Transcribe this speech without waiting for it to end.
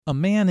A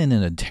man in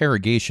an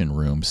interrogation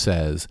room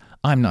says,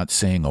 "I'm not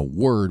saying a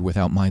word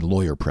without my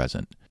lawyer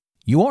present."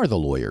 "You are the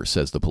lawyer,"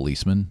 says the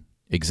policeman.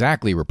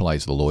 "Exactly,"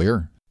 replies the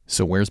lawyer.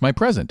 "So where's my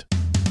present?"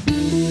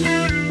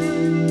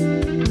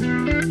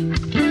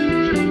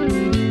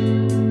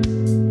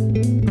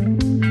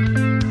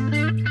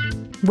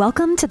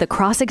 Welcome to the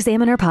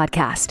Cross-Examiner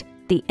podcast,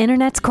 the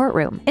Internet's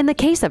courtroom in the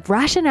case of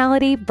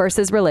rationality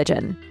versus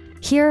religion.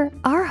 Here,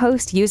 our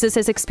host uses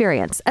his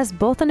experience as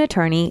both an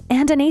attorney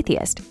and an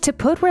atheist to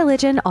put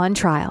religion on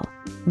trial.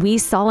 We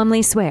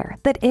solemnly swear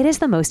that it is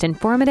the most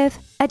informative,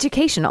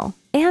 educational,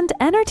 and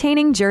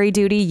entertaining jury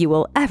duty you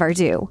will ever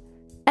do.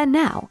 And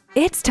now,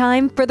 it's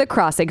time for the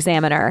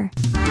Cross-Examiner.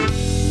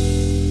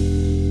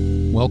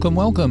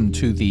 Welcome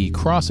to the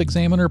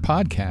Cross-Examiner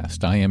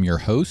podcast. I am your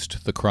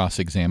host, the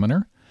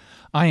Cross-Examiner.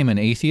 I am an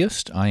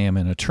atheist, I am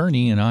an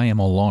attorney, and I am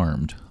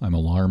alarmed. I'm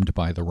alarmed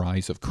by the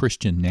rise of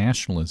Christian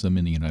nationalism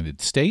in the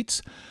United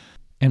States,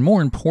 and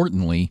more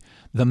importantly,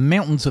 the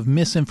mountains of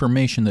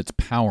misinformation that's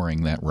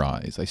powering that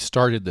rise. I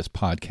started this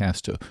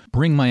podcast to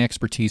bring my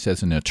expertise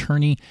as an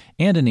attorney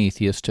and an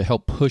atheist to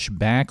help push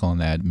back on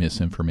that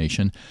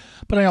misinformation,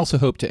 but I also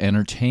hope to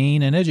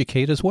entertain and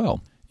educate as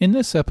well. In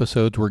this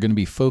episode, we're going to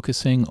be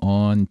focusing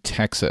on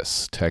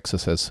Texas.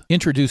 Texas has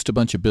introduced a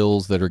bunch of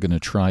bills that are going to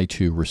try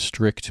to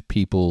restrict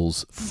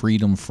people's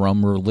freedom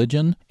from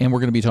religion, and we're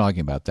going to be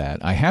talking about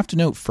that. I have to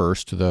note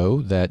first, though,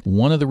 that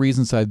one of the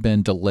reasons I've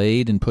been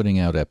delayed in putting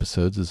out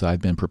episodes is I've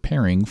been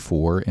preparing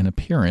for an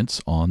appearance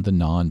on The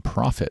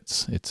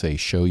Nonprofits. It's a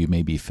show you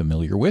may be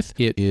familiar with.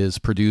 It is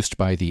produced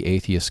by the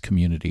Atheist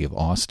Community of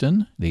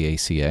Austin, the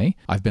ACA.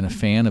 I've been a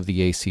fan of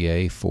the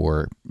ACA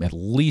for at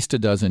least a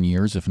dozen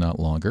years, if not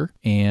longer,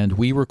 and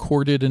we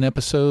recorded an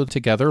episode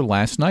together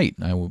last night.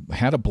 I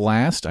had a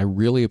blast. I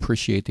really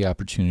appreciate the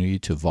opportunity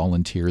to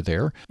volunteer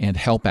there and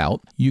help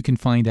out. You can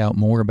find out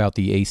more about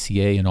the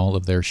ACA and all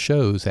of their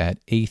shows at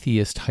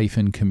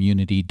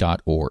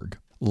atheist-community.org.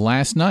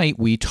 Last night,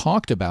 we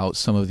talked about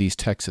some of these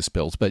Texas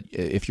bills, but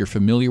if you're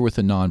familiar with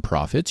the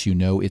Nonprofits, you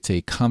know it's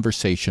a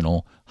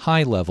conversational,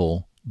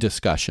 high-level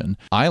discussion.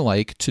 I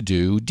like to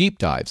do deep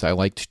dives. I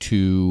like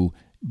to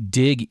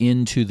dig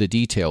into the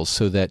details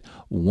so that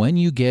when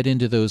you get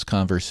into those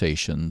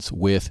conversations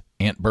with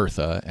Aunt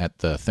Bertha at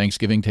the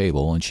Thanksgiving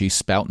table and she's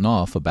spouting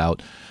off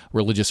about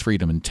religious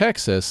freedom in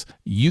Texas,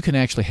 you can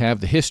actually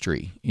have the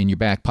history in your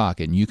back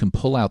pocket and you can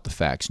pull out the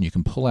facts and you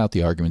can pull out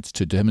the arguments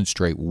to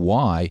demonstrate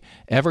why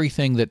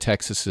everything that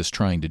Texas is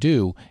trying to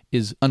do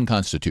is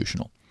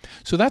unconstitutional.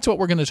 So that's what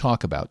we're going to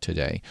talk about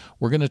today.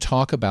 We're going to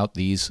talk about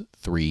these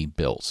three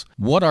bills.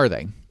 What are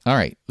they? All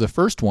right, the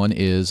first one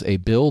is a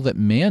bill that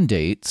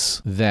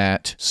mandates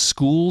that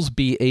schools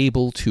be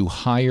able to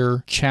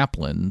hire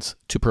chaplains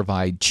to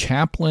provide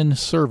chaplain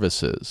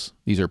services.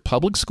 These are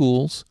public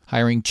schools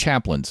hiring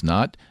chaplains,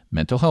 not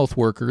mental health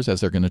workers, as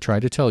they're going to try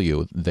to tell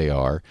you they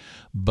are,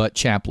 but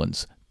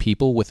chaplains.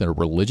 People with a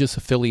religious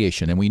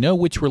affiliation. And we know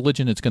which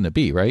religion it's going to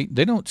be, right?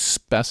 They don't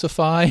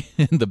specify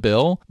in the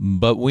bill,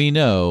 but we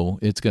know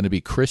it's going to be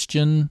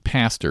Christian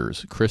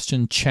pastors,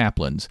 Christian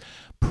chaplains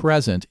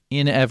present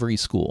in every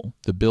school.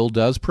 The bill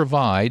does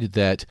provide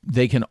that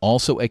they can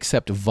also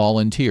accept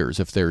volunteers.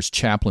 If there's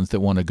chaplains that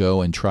want to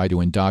go and try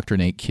to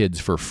indoctrinate kids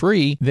for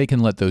free, they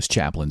can let those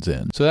chaplains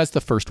in. So that's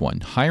the first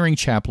one, hiring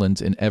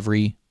chaplains in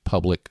every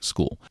public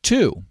school.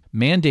 2,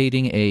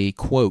 mandating a,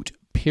 quote,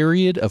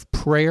 period of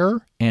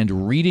prayer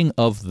and reading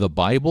of the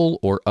Bible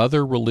or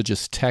other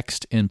religious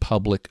text in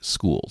public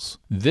schools.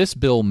 This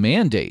bill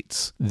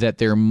mandates that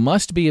there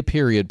must be a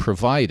period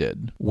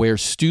provided where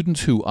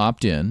students who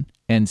opt in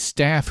and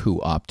staff who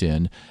opt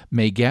in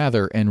may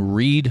gather and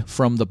read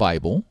from the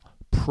Bible,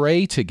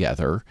 pray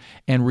together,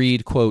 and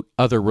read, quote,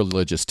 other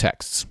religious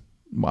texts.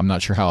 I'm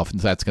not sure how often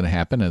that's going to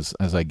happen, as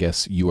I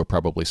guess you are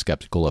probably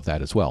skeptical of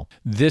that as well.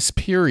 This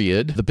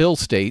period, the bill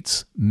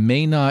states,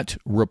 may not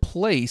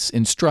replace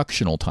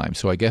instructional time.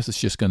 So I guess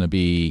it's just going to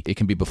be, it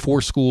can be before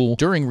school,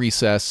 during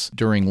recess,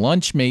 during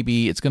lunch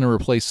maybe. It's going to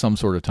replace some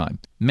sort of time.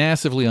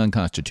 Massively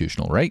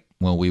unconstitutional, right?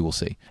 Well, we will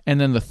see.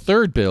 And then the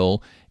third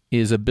bill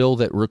is a bill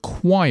that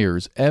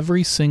requires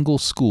every single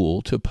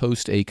school to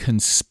post a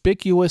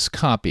conspicuous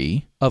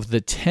copy of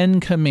the 10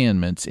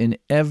 Commandments in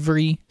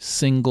every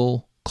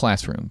single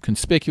classroom.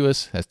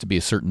 Conspicuous, has to be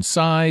a certain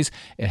size.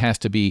 It has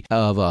to be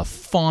of a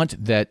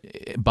font that,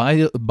 by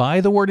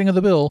the wording of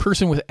the bill, a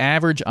person with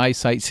average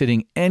eyesight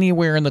sitting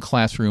anywhere in the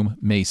classroom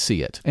may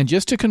see it. And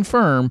just to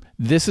confirm,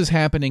 this is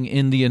happening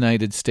in the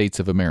United States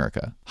of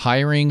America.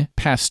 Hiring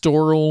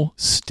pastoral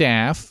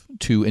staff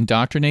to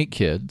indoctrinate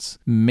kids,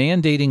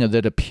 mandating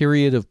that a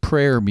period of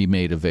prayer be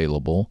made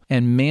available,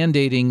 and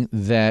mandating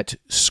that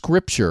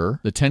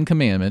Scripture, the 10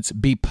 Commandments,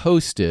 be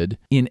posted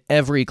in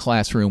every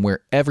classroom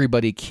where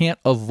everybody can't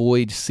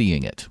avoid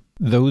seeing it.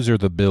 Those are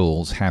the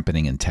bills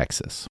happening in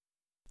Texas.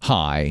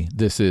 Hi,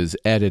 this is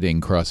Editing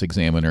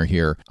Cross-Examiner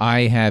here.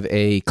 I have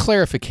a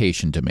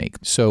clarification to make.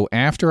 So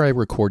after I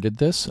recorded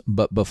this,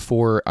 but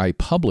before I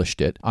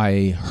published it,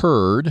 I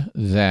heard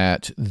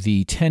that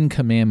the Ten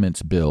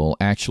Commandments bill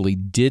actually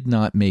did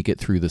not make it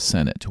through the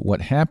Senate.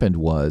 What happened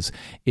was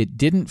it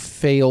didn't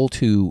fail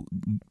to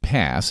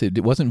pass.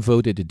 It wasn't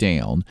voted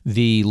down.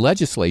 The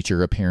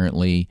legislature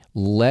apparently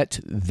let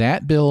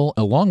that bill,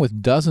 along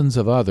with dozens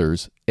of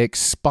others,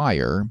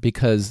 expire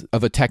because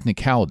of a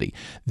technicality.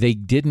 They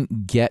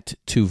didn't get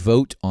to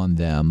vote on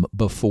them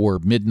before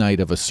midnight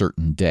of a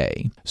certain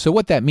day. So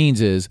what that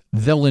means is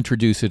they'll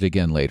introduce it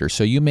again later.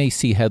 So you may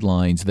see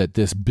headlines that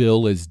this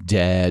bill is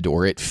dead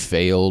or it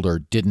failed or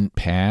didn't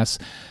pass.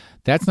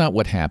 That's not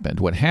what happened.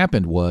 What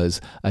happened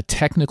was a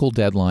technical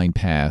deadline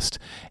passed,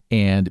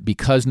 and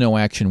because no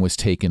action was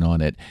taken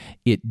on it,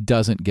 it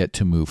doesn't get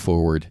to move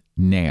forward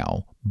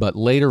now. But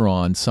later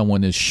on,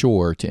 someone is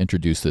sure to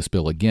introduce this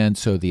bill again,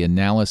 so the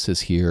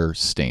analysis here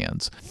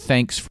stands.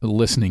 Thanks for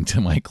listening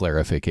to my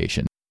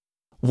clarification.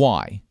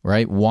 Why,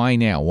 right? Why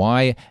now?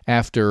 Why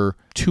after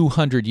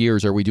 200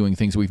 years are we doing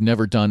things we've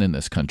never done in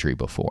this country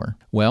before?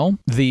 Well,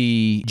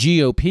 the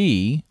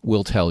GOP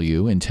will tell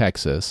you in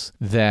Texas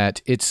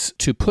that it's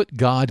to put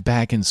God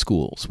back in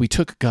schools. We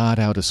took God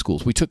out of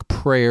schools. We took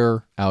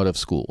prayer out of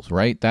schools,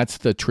 right? That's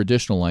the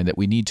traditional line, that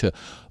we need to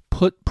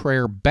put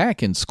prayer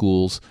back in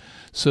schools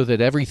so that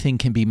everything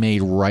can be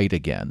made right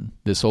again.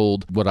 This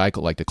old, what I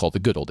like to call the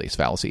good old days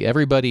fallacy.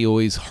 Everybody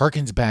always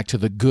harkens back to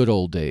the good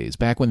old days,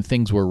 back when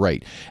things were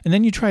right. And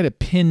then you try to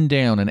pin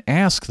down and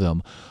ask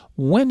them,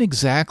 when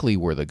exactly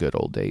were the good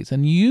old days?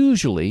 And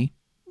usually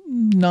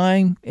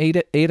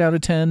 8 out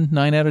of 10,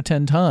 9 out of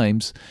 10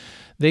 times,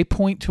 they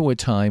point to a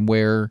time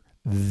where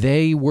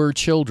they were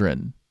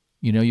children.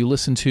 You know, you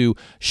listen to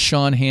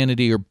Sean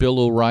Hannity or Bill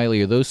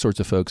O'Reilly or those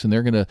sorts of folks, and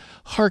they're going to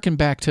harken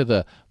back to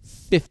the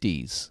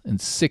 50s and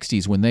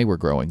 60s when they were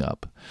growing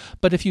up.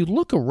 But if you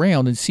look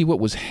around and see what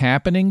was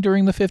happening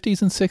during the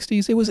 50s and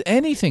 60s, it was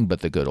anything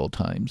but the good old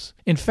times.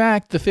 In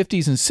fact, the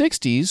 50s and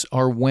 60s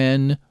are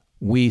when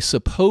we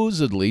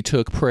supposedly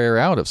took prayer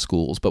out of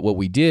schools, but what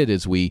we did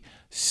is we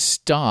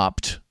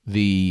stopped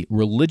the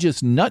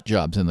religious nut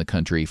jobs in the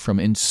country from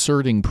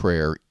inserting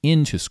prayer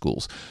into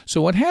schools.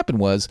 So what happened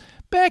was,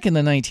 back in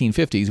the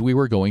 1950s, we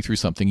were going through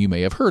something you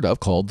may have heard of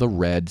called the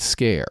Red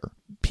Scare.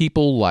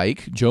 People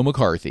like Joe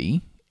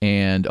McCarthy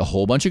and a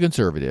whole bunch of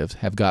conservatives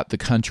have got the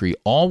country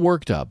all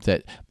worked up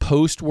that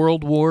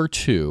post-World War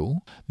II,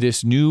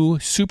 this new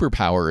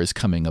superpower is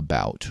coming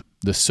about,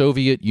 the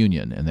Soviet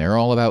Union, and they're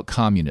all about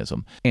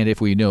communism. And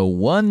if we know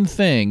one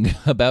thing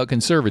about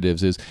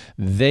conservatives is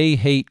they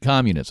hate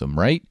communism,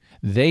 right?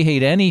 They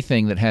hate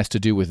anything that has to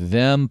do with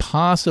them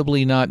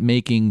possibly not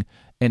making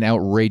an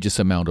outrageous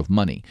amount of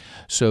money.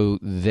 So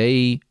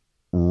they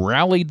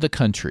rallied the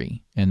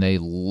country and they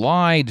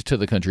lied to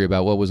the country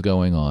about what was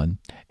going on.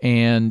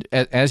 And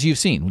as you've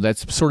seen,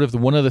 that's sort of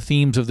one of the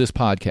themes of this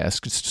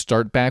podcast.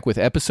 Start back with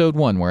episode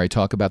 1, where I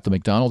talk about the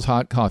McDonald's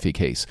hot coffee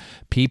case.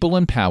 People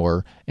in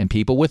power and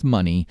people with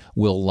money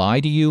will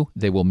lie to you,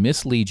 they will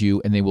mislead you,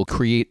 and they will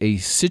create a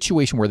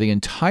situation where the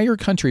entire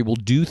country will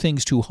do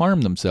things to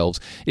harm themselves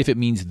if it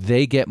means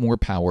they get more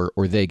power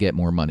or they get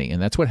more money.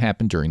 And that's what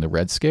happened during the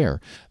Red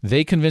Scare.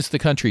 They convinced the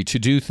country to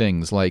do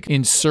things like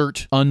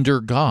insert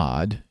under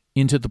God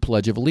into the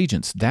Pledge of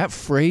Allegiance. That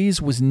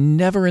phrase was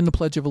never in the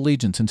Pledge of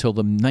Allegiance until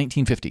the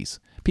 1950s.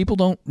 People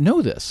don't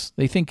know this.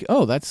 They think,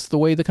 oh, that's the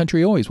way the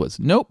country always was.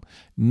 Nope,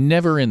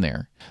 never in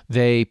there.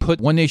 They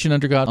put one nation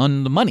under God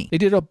on the money. They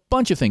did a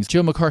bunch of things.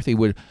 Joe McCarthy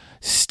would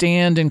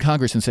stand in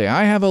Congress and say,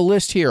 I have a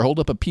list here, hold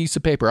up a piece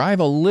of paper. I have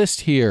a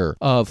list here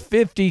of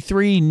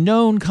 53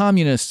 known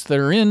communists that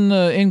are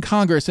in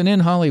Congress and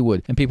in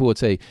Hollywood. And people would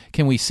say,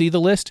 can we see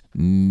the list?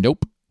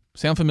 Nope.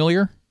 Sound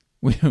familiar?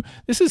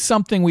 This is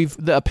something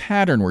a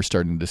pattern we're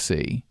starting to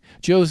see.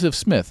 Joseph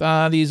Smith,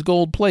 these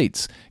gold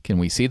plates. Can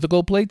we see the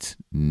gold plates?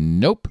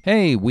 Nope.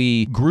 Hey,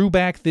 we grew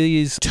back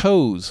these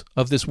toes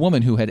of this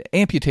woman who had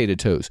amputated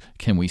toes.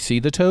 Can we see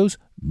the toes?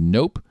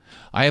 Nope.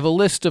 I have a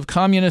list of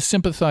communist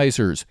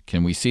sympathizers.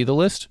 Can we see the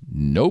list?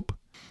 Nope.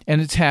 And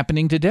it's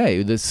happening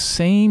today. The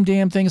same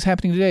damn thing is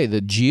happening today.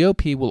 The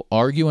GOP will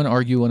argue and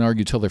argue and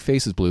argue till their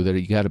face is blue that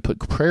you got to put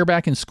prayer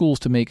back in schools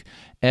to make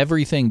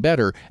everything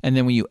better. And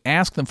then when you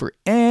ask them for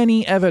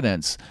any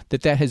evidence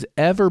that that has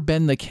ever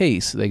been the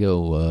case, they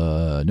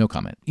go, no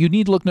comment. You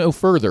need look no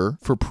further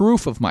for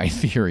proof of my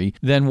theory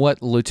than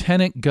what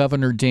Lieutenant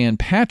Governor Dan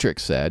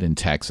Patrick said in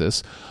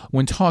Texas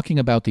when talking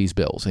about these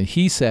bills. And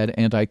he said,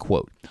 and I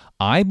quote,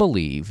 I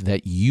believe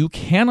that you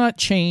cannot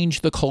change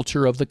the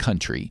culture of the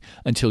country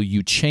until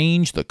you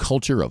change the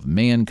culture of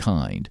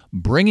mankind.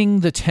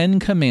 Bringing the Ten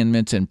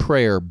Commandments and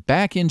prayer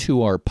back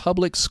into our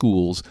public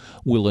schools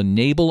will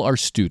enable our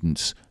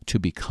students to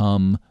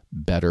become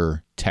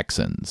better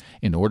Texans.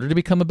 In order to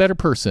become a better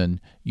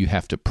person, you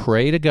have to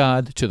pray to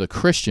God, to the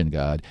Christian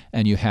God,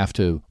 and you have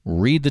to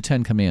read the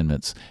Ten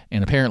Commandments.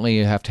 And apparently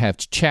you have to have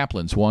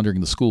chaplains wandering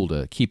the school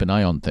to keep an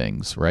eye on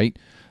things, right?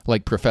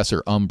 Like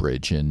Professor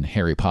Umbridge in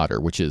Harry Potter,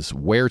 which is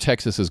where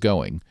Texas is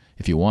going.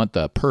 If you want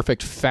the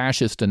perfect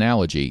fascist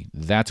analogy,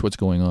 that's what's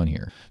going on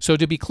here. So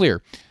to be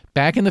clear,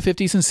 back in the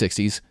 50s and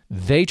 60s,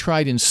 they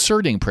tried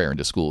inserting prayer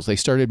into schools. They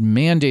started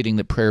mandating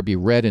that prayer be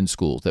read in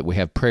schools, that we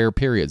have prayer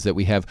periods, that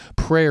we have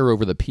prayer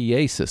over the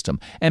PA system.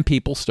 And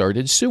people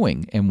started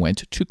suing and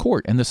went to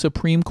court. And the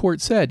Supreme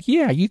Court said,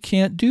 yeah, you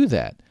can't do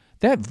that.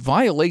 That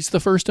violates the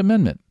First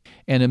Amendment.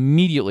 And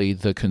immediately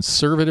the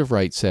conservative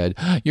right said,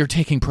 you're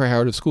taking prayer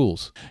out of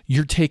schools.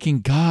 You're taking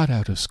God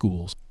out of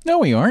schools. No,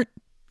 we aren't.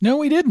 No,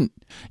 we didn't.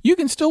 You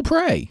can still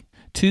pray.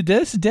 To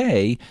this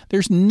day,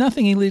 there's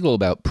nothing illegal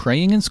about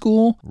praying in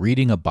school,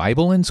 reading a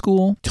Bible in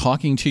school,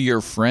 talking to your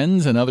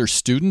friends and other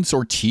students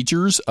or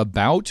teachers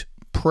about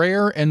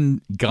prayer and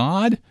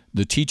God.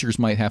 The teachers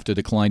might have to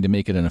decline to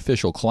make it an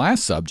official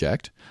class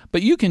subject,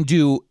 but you can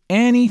do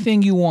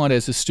anything you want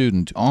as a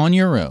student on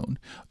your own.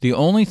 The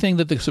only thing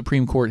that the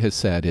Supreme Court has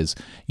said is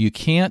you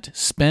can't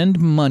spend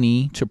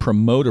money to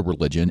promote a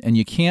religion and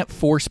you can't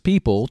force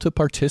people to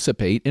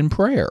participate in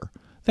prayer.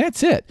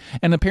 That's it.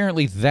 And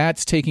apparently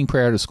that's taking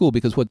prayer out of school,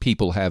 because what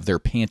people have their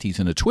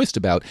panties in a twist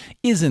about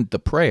isn't the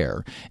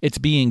prayer. It's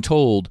being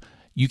told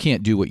you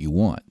can't do what you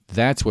want.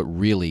 That's what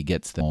really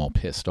gets them all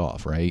pissed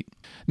off, right?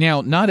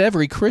 Now, not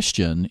every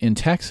Christian in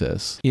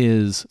Texas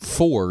is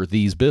for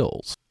these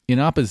bills. In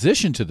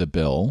opposition to the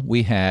bill,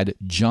 we had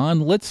John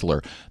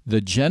Litzler,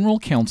 the general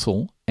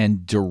counsel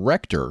and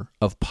director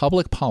of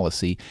public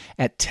policy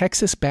at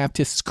Texas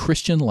Baptist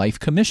Christian Life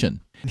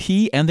Commission.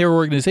 He and their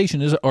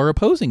organization are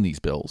opposing these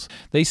bills.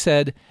 They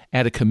said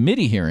at a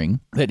committee hearing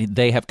that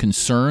they have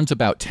concerns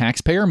about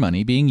taxpayer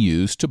money being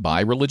used to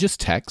buy religious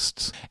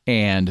texts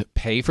and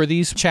pay for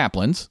these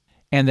chaplains,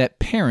 and that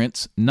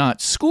parents, not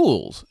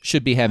schools,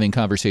 should be having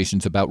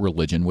conversations about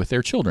religion with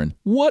their children.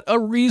 What a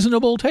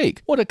reasonable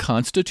take. What a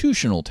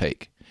constitutional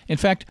take. In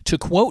fact, to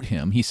quote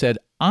him, he said,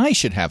 I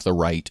should have the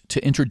right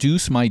to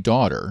introduce my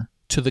daughter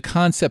to the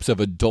concepts of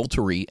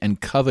adultery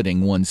and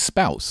coveting one's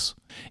spouse.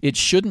 It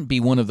shouldn't be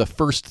one of the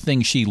first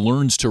things she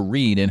learns to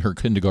read in her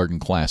kindergarten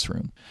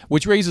classroom,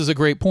 which raises a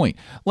great point.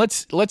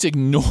 Let's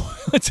ignore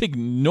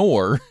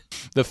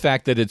the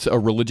fact that it's a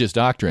religious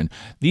doctrine.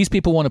 These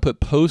people want to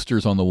put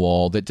posters on the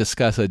wall that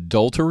discuss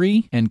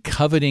adultery and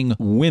coveting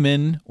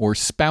women or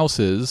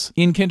spouses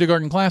in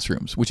kindergarten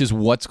classrooms, which is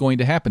what's going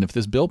to happen if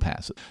this bill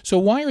passes. So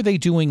why are they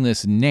doing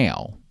this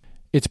now?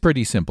 It's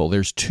pretty simple.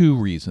 There's two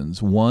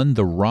reasons. One,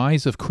 the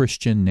rise of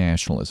Christian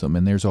nationalism,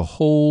 and there's a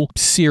whole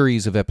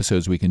series of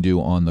episodes we can do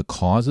on the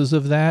causes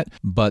of that,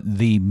 but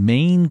the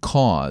main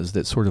cause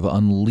that sort of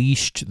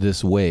unleashed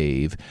this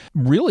wave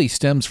really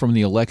stems from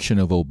the election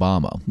of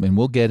Obama, and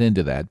we'll get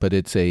into that, but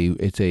it's a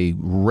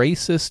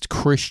racist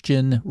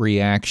Christian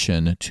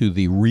reaction to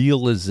the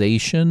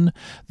realization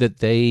that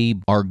they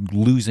are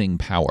losing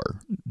power,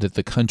 that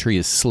the country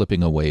is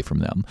slipping away from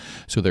them.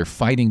 So they're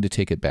fighting to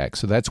take it back.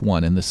 So that's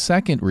one. And the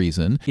second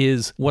reason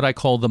is what I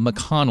call the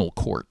McConnell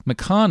court.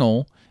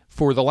 McConnell,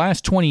 for the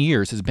last 20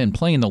 years, has been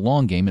playing the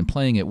long game and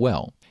playing it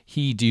well.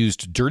 He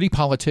used dirty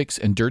politics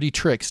and dirty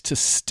tricks to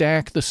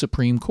stack the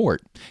Supreme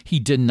Court.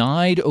 He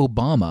denied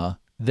Obama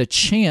the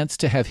chance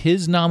to have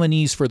his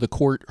nominees for the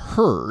court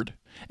heard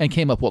and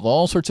came up with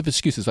all sorts of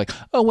excuses like,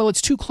 oh, well,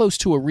 it's too close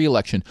to a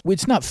re-election.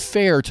 It's not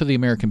fair to the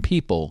American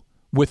people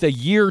with a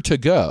year to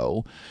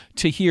go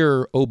to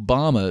hear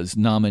Obama's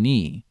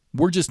nominee.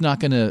 We're just not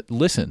going to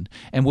listen,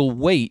 and we'll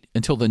wait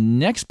until the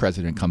next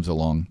president comes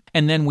along,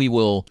 and then they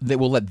will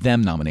let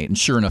them nominate. And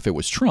sure enough, it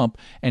was Trump,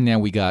 and now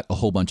we got a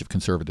whole bunch of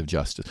conservative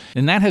justices.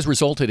 And that has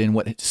resulted in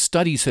what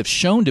studies have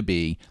shown to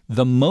be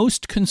the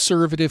most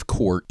conservative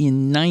court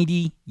in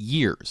 90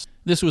 years.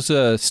 This was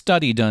a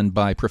study done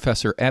by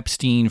Professor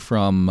Epstein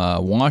from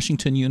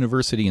Washington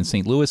University in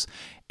St. Louis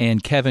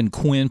and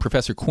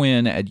Professor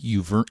Quinn at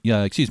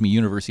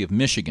University of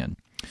Michigan.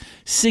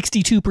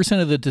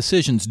 62% of the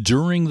decisions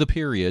during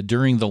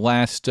the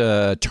last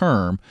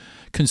term,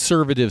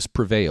 conservatives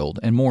prevailed.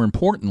 And more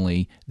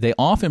importantly, they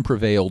often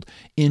prevailed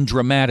in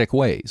dramatic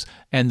ways.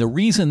 And the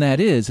reason that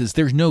is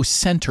there's no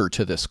center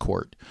to this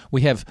court.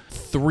 We have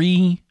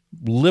 3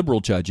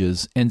 liberal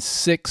judges and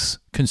 6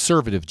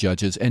 conservative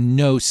judges and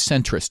no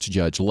centrist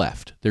judge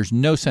left. There's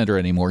no center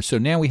anymore. So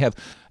now we have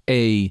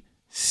a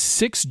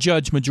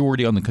 6-judge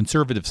majority on the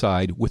conservative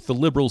side with the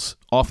liberals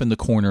off in the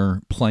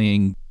corner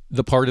playing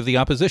the part of the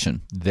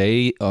opposition.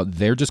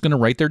 They're just going to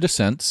write their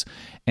dissents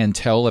and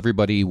tell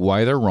everybody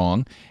why they're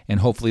wrong, and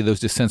hopefully those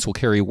dissents will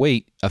carry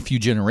weight a few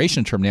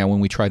generations from now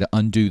when we try to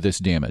undo this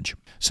damage.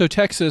 So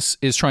Texas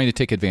is trying to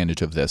take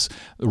advantage of this.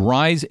 The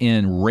rise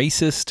in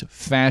racist,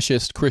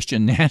 fascist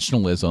Christian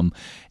nationalism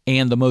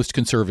and the most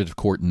conservative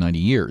court in 90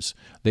 years.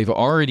 They've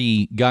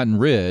already gotten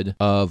rid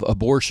of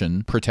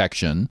abortion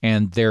protection,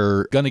 and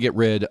they're going to get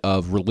rid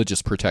of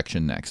religious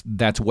protection next.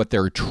 That's what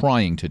they're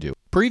trying to do.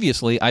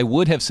 Previously, I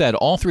would have said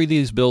all 3 of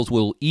these bills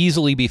will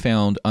easily be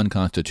found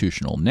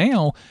unconstitutional.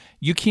 Now,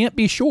 you can't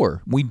be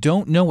sure. We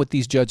don't know what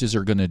these judges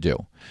are going to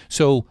do.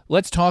 So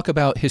let's talk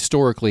about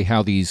historically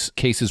how these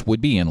cases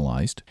would be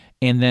analyzed,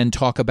 and then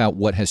talk about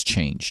what has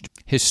changed.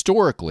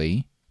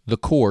 Historically, the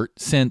court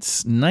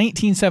since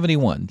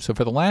 1971. So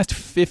for the last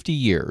 50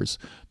 years,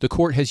 the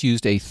court has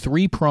used a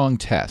three-pronged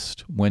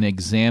test when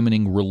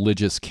examining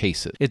religious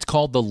cases. It's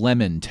called the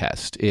Lemon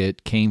test.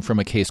 It came from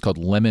a case called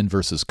Lemon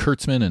versus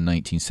Kurtzman in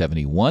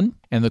 1971.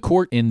 And the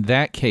court in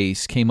that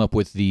case came up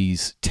with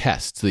these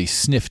tests, these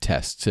sniff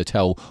tests, to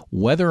tell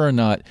whether or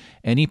not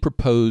any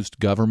proposed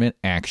government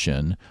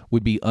action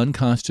would be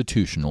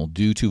unconstitutional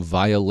due to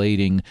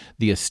violating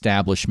the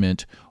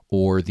Establishment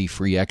or the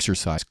Free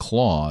Exercise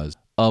Clause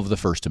of the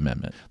First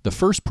Amendment. The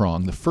first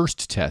prong, the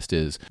first test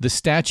is the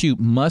statute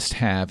must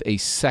have a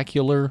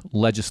secular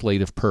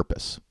legislative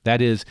purpose.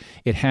 That is,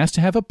 it has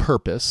to have a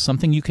purpose,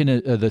 something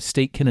the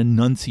state can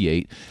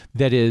enunciate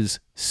that is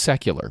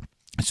secular.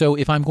 So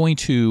if I'm going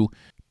to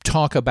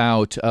talk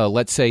about,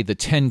 let's say, the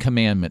Ten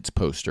Commandments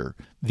poster,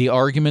 the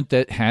argument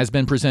that has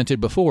been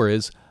presented before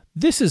is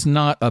this is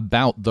not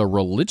about the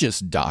religious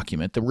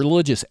document, the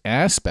religious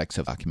aspects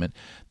of the document.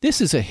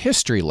 This is a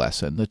history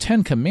lesson. The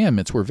Ten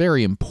Commandments were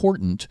very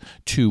important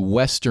to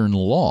Western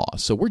law,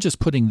 so we're just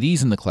putting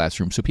these in the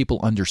classroom so people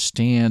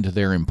understand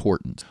their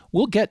importance.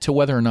 We'll get to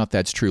whether or not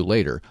that's true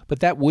later, but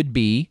that would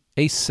be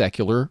a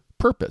secular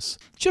purpose.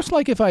 Just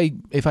like if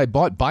I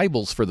bought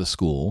Bibles for the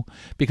school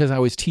because I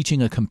was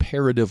teaching a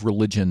comparative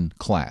religion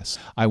class.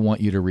 I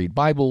want you to read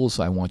Bibles,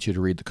 I want you to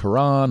read the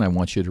Quran, I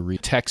want you to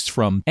read texts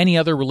from any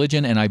other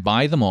religion, and I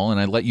buy them all and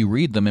I let you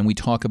read them and we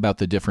talk about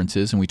the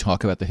differences and we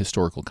talk about the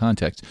historical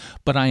context,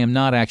 but I am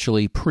not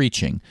actually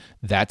preaching.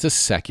 That's a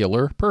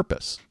secular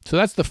purpose. So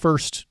that's the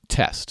first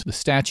test. The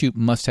statute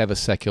must have a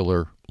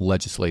secular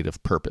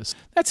legislative purpose.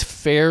 That's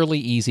fairly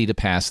easy to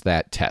pass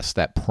that test,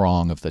 that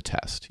prong of the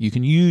test. You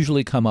can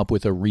usually come up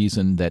with a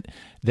reason that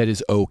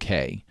is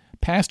okay.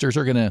 Pastors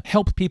are going to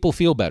help people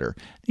feel better.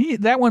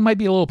 That one might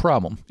be a little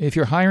problem. If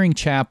you're hiring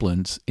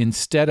chaplains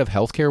instead of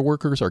healthcare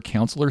workers or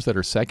counselors that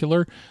are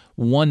secular,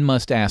 one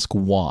must ask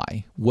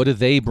why. What do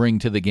they bring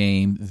to the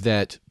game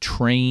that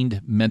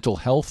trained mental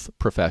health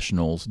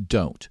professionals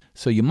don't?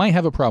 So you might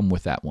have a problem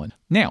with that one.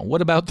 Now,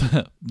 what about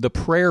the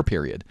prayer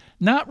period?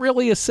 Not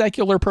really a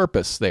secular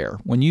purpose there.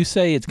 When you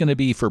say it's going to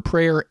be for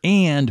prayer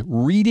and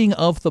reading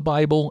of the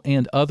Bible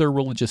and other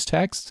religious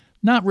texts,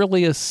 not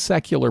really a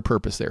secular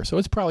purpose there. So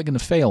it's probably going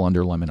to fail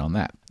under Lemon on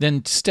that.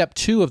 Then step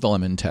 2 of the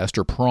Lemon test,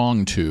 or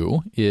prong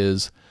 2,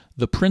 is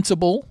the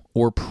principal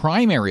or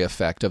primary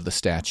effect of the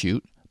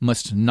statute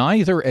must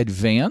neither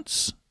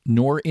advance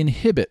nor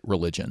inhibit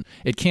religion.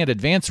 It can't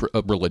advance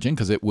religion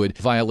because it would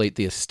violate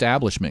the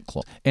Establishment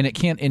Clause. And it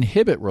can't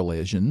inhibit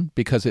religion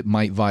because it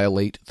might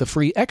violate the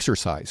Free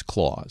Exercise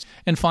Clause.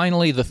 And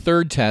finally, the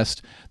third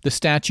test, the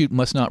statute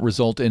must not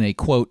result in a,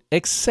 quote,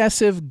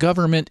 excessive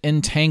government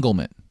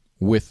entanglement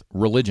with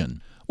religion.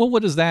 Well,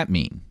 what does that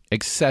mean?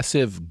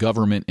 Excessive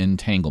government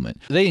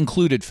entanglement. They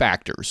included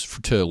factors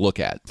to look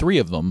at, 3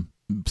 of them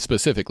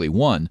specifically.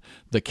 1,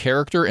 the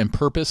character and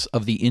purpose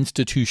of the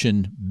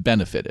institution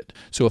benefited.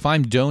 So if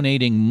I'm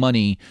donating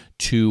money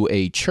to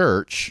a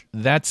church,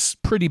 that's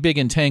pretty big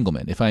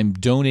entanglement. If I'm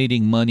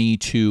donating money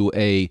to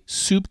a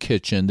soup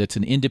kitchen that's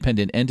an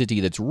independent entity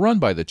that's run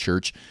by the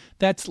church,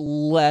 that's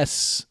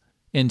less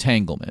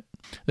entanglement.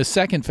 The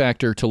second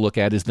factor to look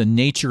at is the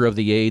nature of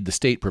the aid the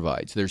state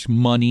provides. There's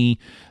money,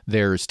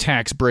 there's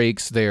tax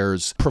breaks,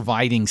 there's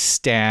providing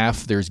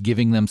staff, there's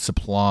giving them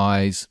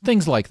supplies,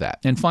 things like that.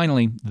 And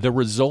finally, the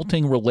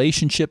resulting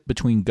relationship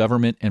between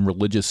government and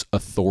religious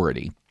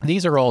authority.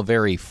 These are all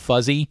very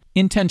fuzzy,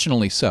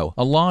 intentionally so.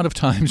 A lot of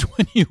times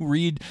when you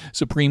read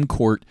Supreme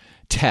Court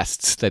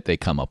tests that they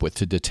come up with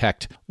to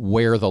detect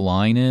where the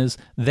line is,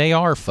 they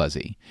are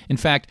fuzzy. In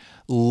fact,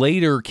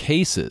 later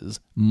cases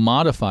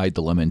modified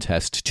the Lemon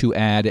test to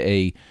add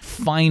a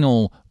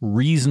final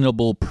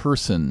reasonable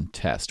person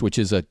test, which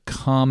is a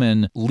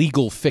common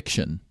legal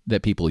fiction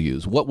that people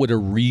use. What would a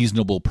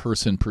reasonable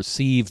person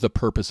perceive the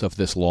purpose of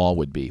this law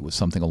would be, was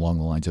something along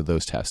the lines of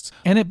those tests.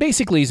 And it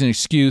basically is an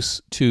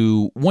excuse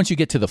to, once you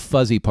get to the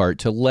fuzzy part,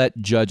 to let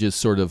judges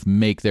sort of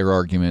make their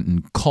argument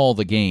and call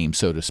the game,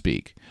 so to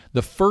speak.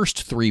 The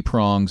first 3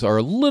 prongs are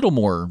a little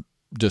more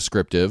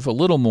descriptive, a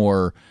little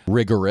more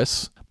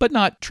rigorous, but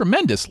not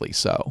tremendously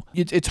so.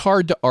 It's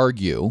hard to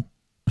argue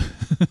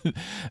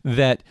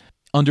that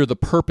under the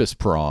purpose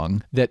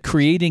prong, that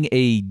creating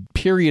a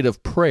period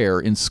of prayer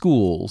in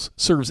schools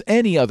serves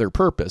any other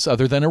purpose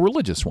other than a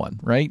religious one,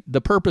 right?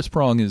 The purpose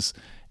prong is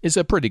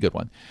a pretty good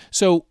one.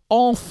 So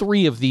all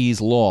 3 of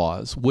these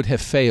laws would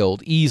have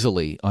failed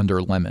easily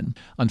under Lemon.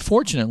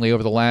 Unfortunately,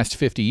 over the last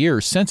 50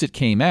 years, since it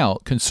came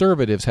out,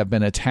 conservatives have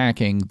been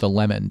attacking the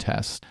Lemon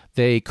test.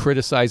 They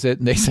criticize it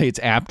and they say it's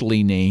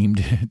aptly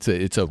named.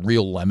 It's a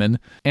real lemon.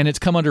 And it's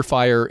come under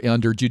fire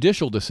under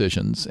judicial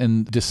decisions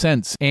and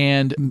dissents.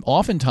 And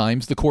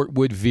oftentimes the court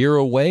would veer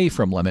away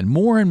from Lemon.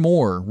 More and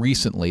more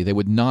recently, they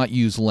would not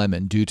use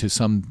Lemon due to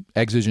some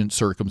exigent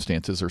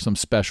circumstances or some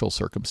special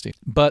circumstance.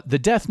 But the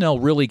death knell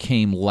really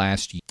came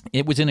last year.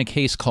 It was in a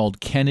case called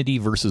Kennedy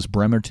versus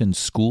Bremerton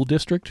School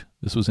District.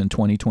 This was in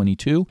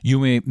 2022.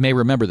 You may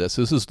remember this.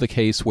 This is the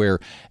case where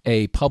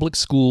a public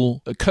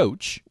school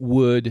coach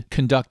would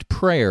conduct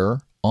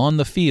prayer on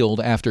the field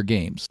after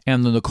games.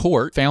 And then the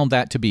court found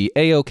that to be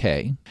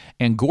A-OK.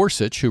 And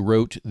Gorsuch, who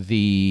wrote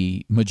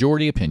the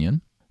majority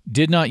opinion,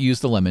 did not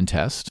use the Lemon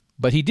test.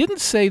 But he didn't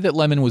say that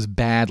Lemon was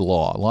bad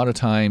law. A lot of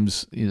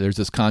times there's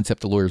this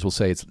concept the lawyers will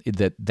say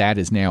that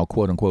is now,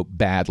 quote unquote,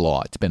 bad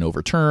law. It's been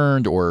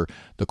overturned or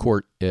the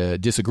court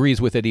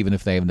disagrees with it even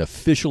if they haven't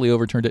officially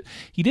overturned it.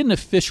 He didn't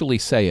officially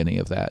say any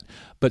of that.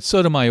 But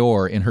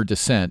Sotomayor in her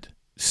dissent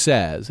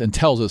says and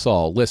tells us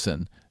all,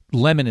 listen,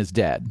 Lemon is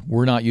dead.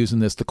 We're not using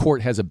this. The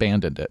court has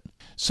abandoned it.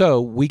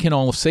 So we can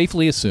all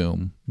safely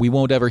assume we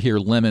won't ever hear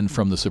Lemon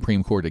from the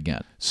Supreme Court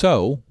again.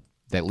 So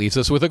that leaves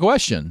us with a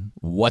question.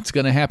 What's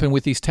going to happen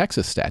with these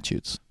Texas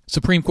statutes?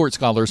 Supreme Court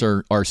scholars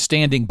are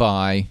standing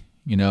by,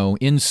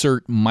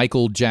 insert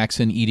Michael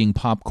Jackson eating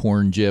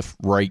popcorn gif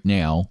right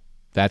now.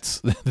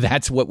 That's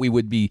what we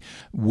would be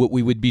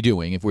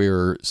doing if we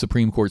were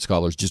Supreme Court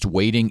scholars, just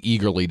waiting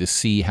eagerly to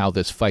see how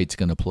this fight's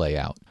going to play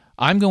out.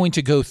 I'm going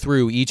to go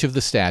through each of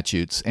the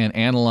statutes and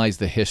analyze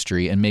the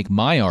history and make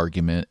my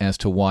argument as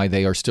to why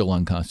they are still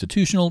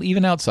unconstitutional,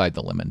 even outside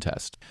the Lemon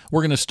test. We're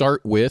going to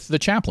start with the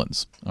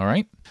chaplains, all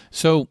right?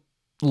 So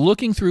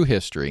looking through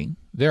history,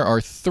 there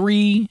are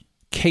 3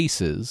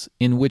 cases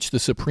in which the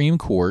Supreme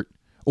Court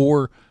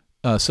or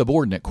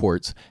subordinate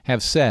courts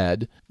have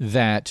said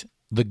that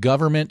the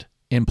government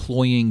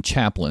employing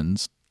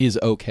chaplains is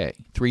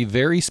okay. 3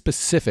 very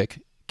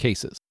specific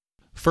cases.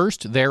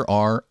 First, there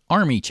are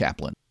Army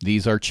chaplains.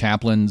 These are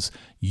chaplains,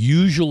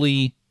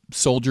 usually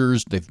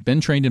soldiers. They've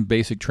been trained in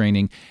basic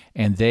training,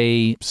 and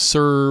they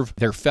serve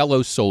their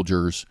fellow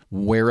soldiers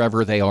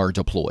wherever they are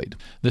deployed.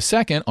 The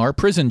second are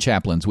prison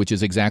chaplains, which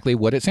is exactly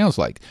what it sounds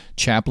like.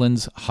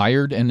 Chaplains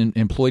hired and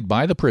employed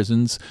by the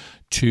prisons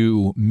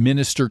to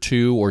minister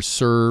to or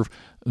serve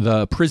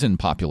the prison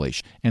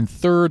population. And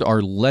third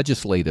are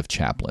legislative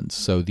chaplains.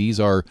 So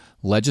these are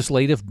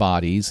legislative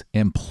bodies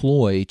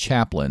employ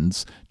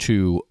chaplains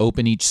to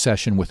open each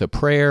session with a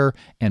prayer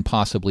and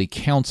possibly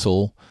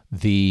counsel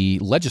the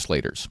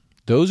legislators.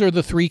 Those are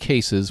the 3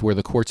 cases where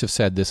the courts have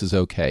said this is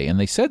okay, and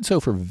they said so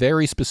for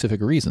very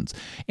specific reasons.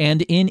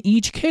 And in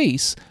each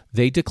case,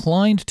 they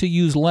declined to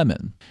use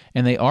Lemon,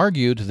 and they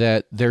argued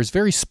that there's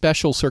very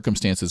special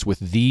circumstances with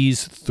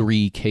these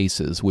 3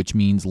 cases, which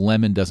means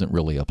Lemon doesn't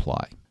really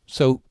apply.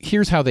 So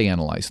here's how they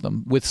analyze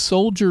them. With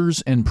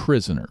soldiers and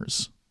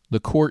prisoners, the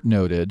court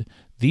noted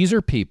these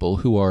are people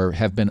who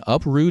have been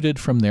uprooted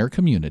from their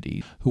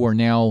community, who are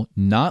now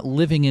not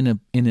living in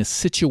a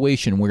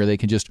situation where they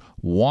can just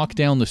walk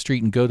down the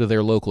street and go to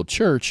their local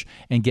church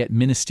and get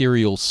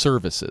ministerial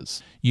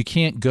services. You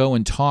can't go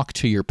and talk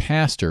to your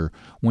pastor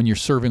when you're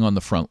serving on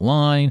the front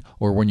line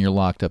or when you're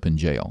locked up in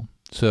jail.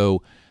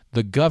 So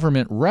the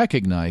government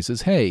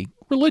recognizes, hey,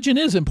 religion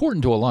is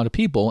important to a lot of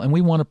people, and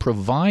we want to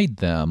provide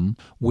them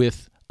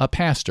with a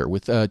pastor,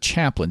 with a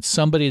chaplain,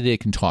 somebody they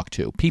can talk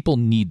to. People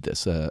need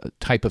this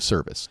type of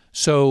service.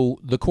 So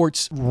the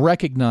courts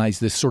recognize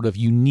this sort of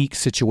unique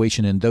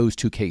situation in those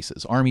 2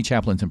 cases, Army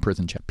chaplains and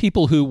prison chaplains,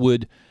 people who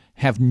would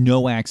have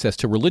no access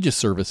to religious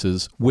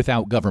services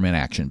without government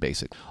action,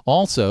 basically.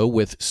 Also,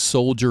 with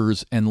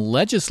soldiers and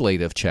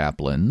legislative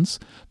chaplains,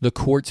 the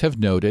courts have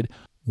noted,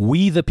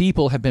 we the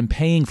people have been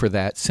paying for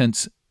that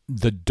since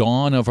the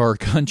dawn of our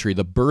country,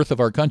 the birth of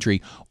our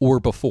country, or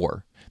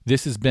before.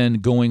 This has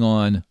been going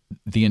on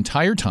the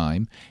entire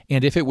time,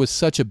 and if it was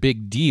such a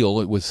big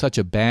deal, it was such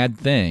a bad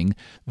thing,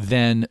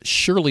 then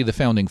surely the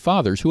Founding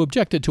Fathers, who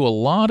objected to a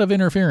lot of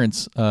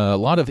interference, a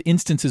lot of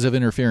instances of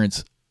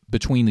interference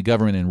between the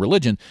government and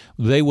religion,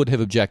 they would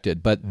have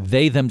objected, but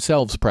they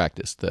themselves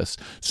practiced this,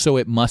 so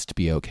it must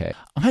be okay.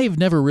 I've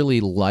never really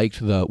liked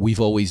the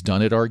 "we've always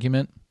done it"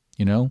 argument.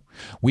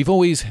 We've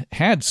always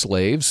had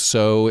slaves,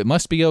 so it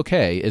must be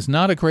okay, is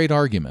not a great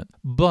argument.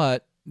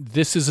 But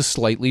this is a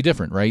slightly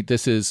different, right?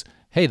 This is,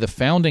 hey, the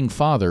Founding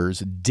Fathers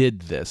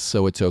did this,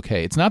 so it's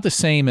okay. It's not the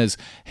same as,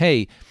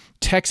 hey,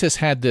 Texas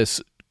had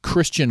this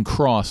Christian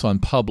cross on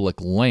public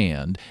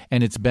land,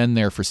 and it's been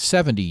there for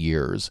 70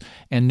 years,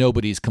 and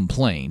nobody's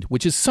complained,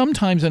 which is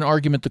sometimes an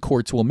argument the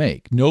courts will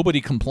make.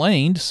 Nobody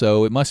complained,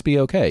 so it must be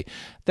okay.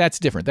 That's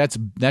different. That's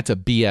a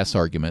BS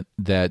argument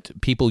that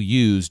people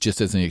use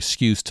just as an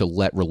excuse to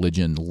let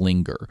religion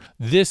linger.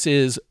 This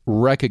is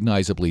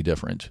recognizably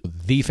different.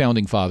 The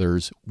Founding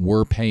Fathers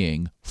were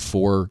paying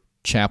for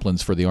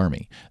chaplains for the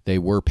Army. They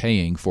were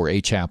paying for a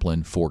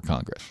chaplain for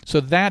Congress.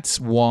 So that's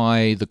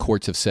why the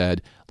courts have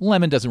said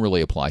Lemon doesn't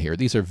really apply here.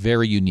 These are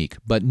very unique,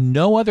 but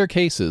no other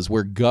cases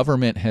where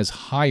government has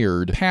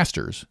hired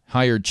pastors,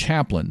 hired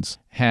chaplains,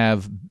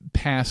 have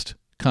passed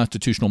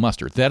constitutional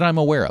muster that I'm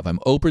aware of. I'm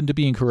open to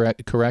being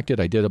corrected.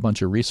 I did a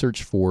bunch of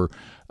research for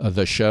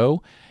the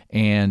show,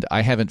 and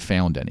I haven't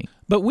found any.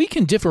 But we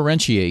can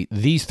differentiate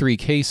these 3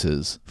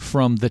 cases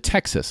from the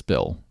Texas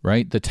bill,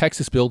 right? The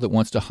Texas bill that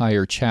wants to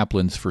hire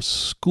chaplains for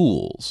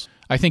schools.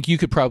 I think you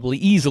could probably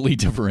easily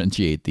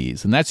differentiate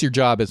these, and that's your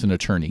job as an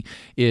attorney,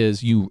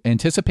 is you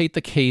anticipate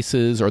the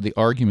cases or the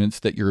arguments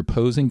that your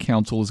opposing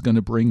counsel is going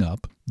to bring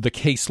up, the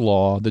case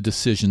law, the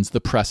decisions, the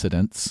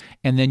precedents,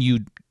 and then you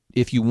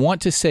if you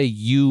want to say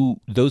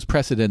those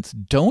precedents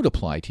don't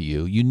apply to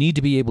you, you need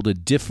to be able to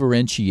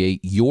differentiate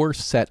your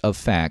set of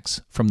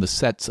facts from the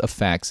sets of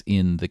facts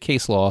in the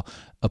case law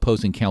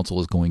opposing counsel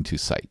is going to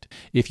cite.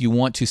 If you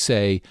want to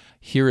say,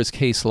 here is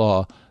case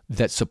law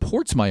that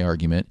supports my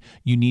argument,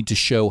 you need to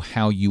show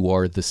how you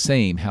are the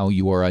same, how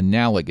you are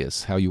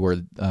analogous, how you are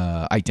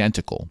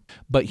identical.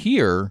 But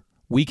here,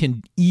 we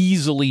can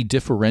easily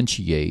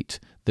differentiate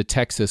the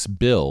Texas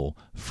bill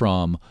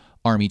from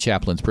Army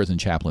chaplains, prison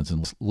chaplains,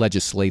 and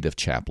legislative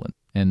chaplains.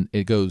 And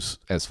it goes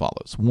as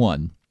follows.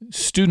 1,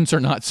 students are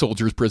not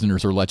soldiers,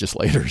 prisoners, or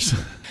legislators.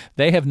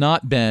 They have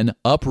not been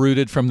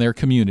uprooted from their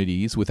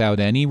communities without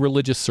any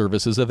religious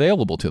services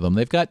available to them.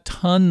 They've got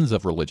tons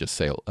of religious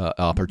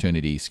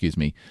opportunity.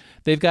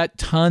 They've got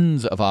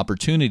tons of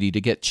opportunity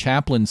to get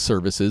chaplain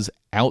services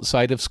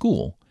outside of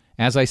school.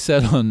 As I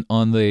said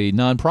on the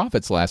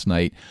nonprofits last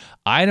night,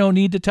 I don't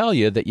need to tell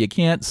you that you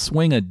can't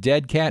swing a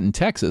dead cat in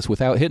Texas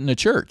without hitting a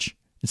church.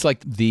 It's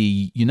like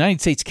the United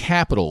States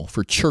Capitol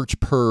for church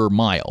per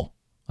mile.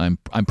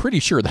 I'm pretty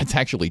sure that's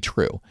actually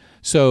true.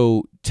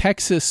 So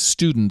Texas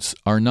students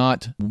are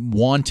not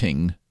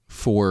wanting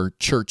for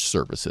church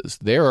services.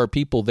 There are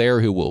people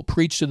there who will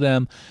preach to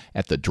them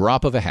at the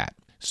drop of a hat.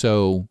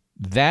 So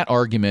that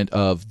argument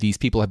of these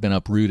people have been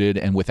uprooted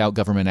and without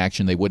government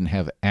action they wouldn't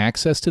have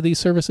access to these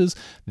services,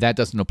 that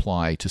doesn't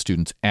apply to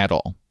students at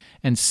all.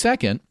 And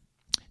second,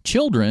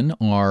 children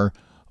are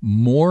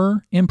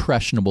more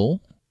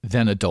impressionable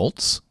than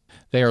adults.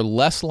 They are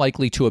less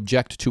likely to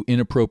object to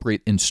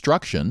inappropriate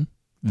instruction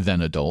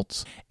than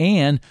adults.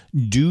 And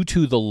due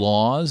to the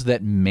laws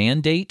that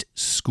mandate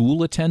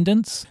school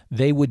attendance,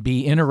 they would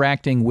be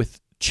interacting with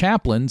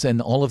chaplains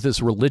and all of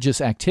this religious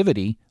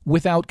activity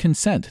without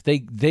consent.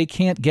 They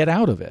can't get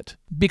out of it.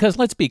 Because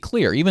let's be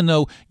clear, even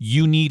though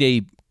you need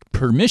a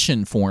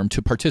permission form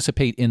to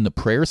participate in the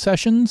prayer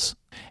sessions,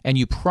 and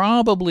you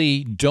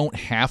probably don't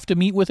have to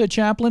meet with a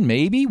chaplain,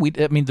 maybe.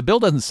 The bill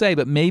doesn't say,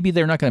 but maybe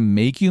they're not going to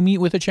make you meet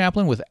with a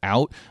chaplain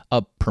without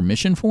a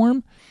permission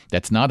form.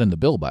 That's not in the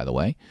bill, by the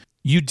way.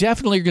 You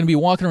definitely are going to be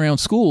walking around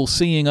school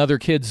seeing other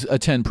kids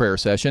attend prayer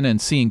session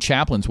and seeing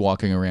chaplains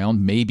walking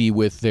around, maybe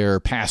with their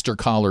pastor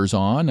collars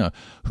on,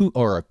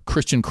 or a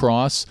Christian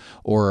cross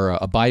or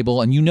a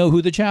Bible, and you know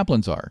who the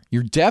chaplains are.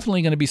 You're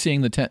definitely going to be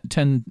seeing the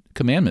 10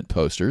 Commandment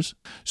posters.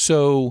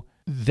 So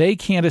they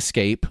can't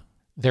escape.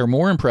 They're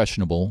more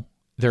impressionable.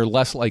 They're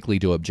less likely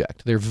to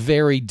object. They're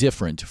very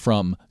different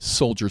from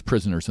soldiers,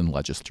 prisoners, and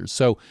legislators.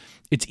 So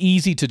it's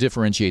easy to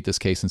differentiate this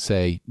case and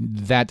say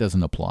that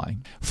doesn't apply.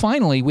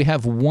 Finally, we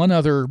have one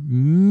other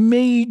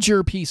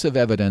major piece of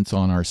evidence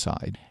on our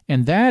side,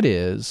 and that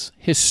is,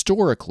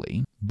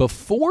 historically,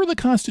 before the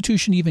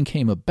Constitution even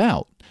came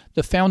about,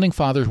 the Founding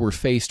Fathers were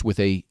faced with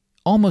a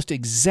almost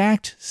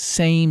exact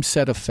same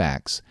set of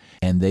facts,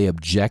 and they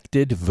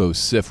objected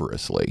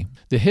vociferously.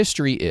 The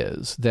history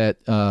is that,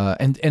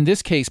 and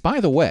this case, by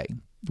the way,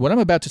 what I'm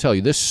about to tell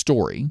you, this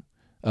story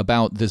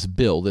about this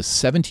bill, this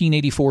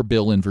 1784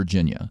 bill in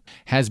Virginia,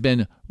 has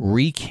been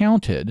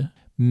recounted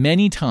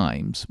many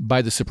times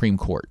by the Supreme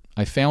Court.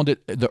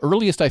 The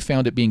earliest I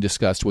found it being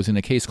discussed was in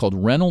a case called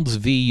Reynolds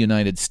v.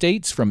 United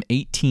States from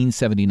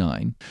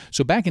 1879.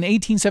 So back in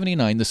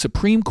 1879, the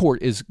Supreme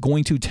Court is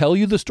going to tell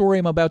you the story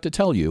I'm about to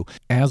tell you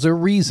as a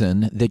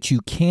reason that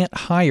you can't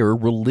hire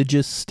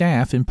religious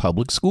staff in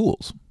public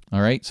schools.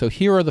 All right, so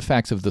here are the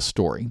facts of the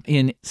story.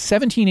 In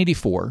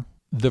 1784,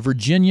 the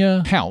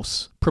Virginia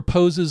House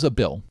proposes a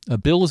bill. A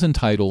bill is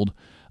entitled,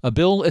 "A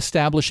Bill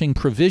Establishing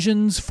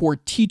Provisions for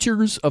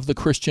Teachers of the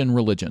Christian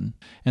Religion."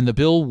 And the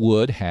bill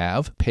would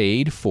have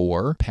paid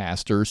for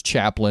pastors,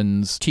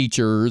 chaplains,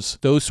 teachers,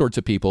 those sorts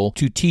of people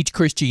to teach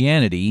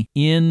Christianity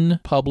in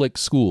public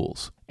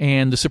schools.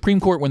 And the Supreme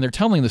Court, when they're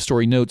telling the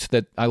story, notes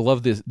that, I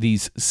love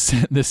this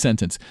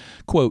sentence,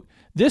 quote,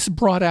 "This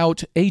brought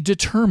out a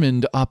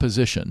determined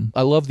opposition."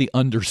 I love the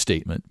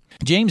understatement.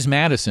 James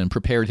Madison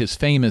prepared his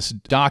famous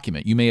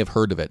document. You may have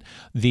heard of it,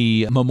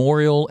 the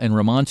Memorial and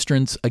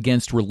Remonstrance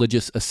Against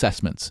Religious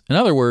Assessments. In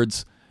other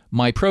words,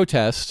 my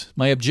protest,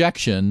 my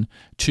objection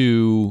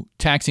to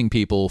taxing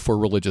people for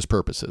religious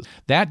purposes.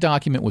 That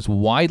document was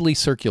widely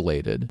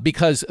circulated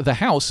because the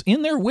House,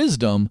 in their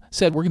wisdom,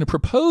 said, we're going to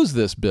propose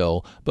this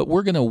bill, but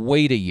we're going to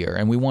wait a year,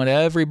 and we want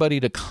everybody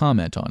to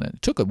comment on it.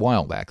 It took a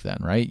while back then,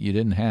 right? You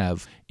didn't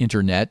have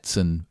internets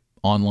and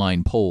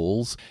online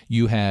polls.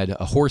 You had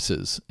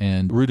horses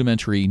and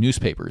rudimentary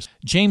newspapers.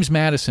 James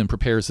Madison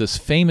prepares this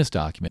famous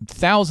document.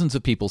 Thousands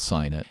of people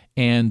sign it.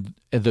 And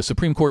the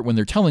Supreme Court, when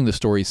they're telling the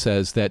story,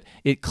 says that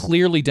it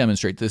clearly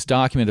demonstrates, this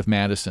document of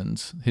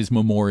Madison's, his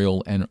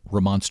memorial and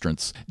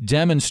remonstrance,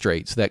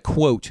 demonstrates that,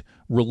 quote,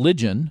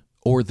 "religion,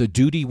 or the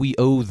duty we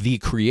owe the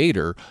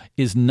Creator,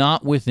 is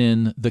not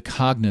within the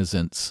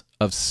cognizance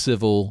of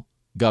civil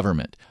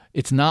government."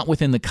 It's not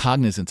within the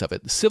cognizance of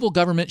it. Civil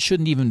government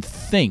shouldn't even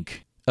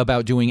think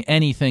about doing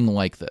anything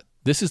like that.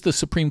 This is the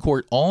Supreme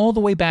Court all the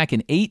way back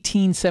in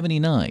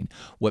 1879,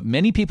 what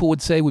many people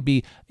would say would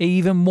be an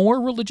even more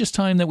religious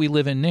time that we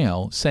live in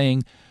now,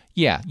 saying,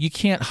 yeah, you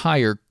can't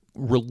hire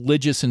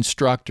religious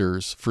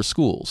instructors for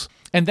schools.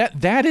 And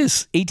that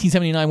is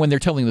 1879 when they're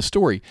telling the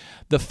story.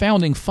 The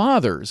founding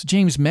fathers,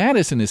 James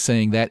Madison, is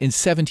saying that in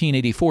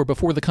 1784,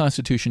 before the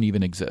Constitution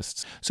even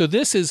exists. So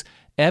this is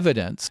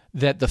evidence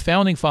that the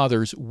founding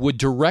fathers would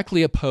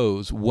directly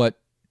oppose what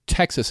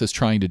Texas is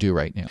trying to do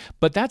right now.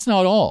 But that's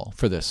not all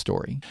for this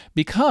story,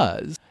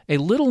 because a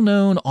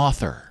little-known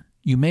author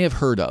you may have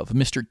heard of,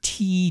 Mr.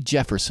 T.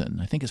 Jefferson,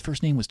 I think his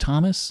first name was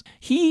Thomas,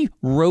 he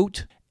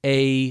wrote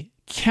a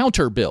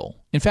counter bill.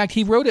 In fact,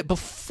 he wrote it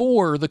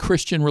before the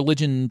Christian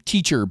religion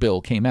teacher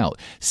bill came out.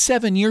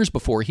 7 years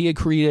before, he had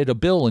created a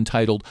bill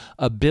entitled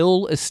A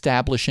Bill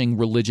Establishing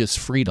Religious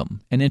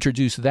Freedom and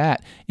introduced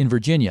that in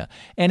Virginia.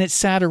 And it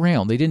sat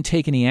around. They didn't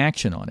take any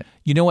action on it.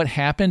 You know what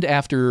happened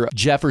after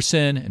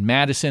Jefferson and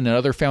Madison and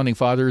other founding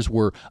fathers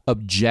were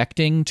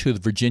objecting to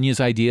Virginia's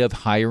idea of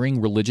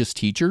hiring religious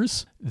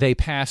teachers? They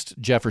passed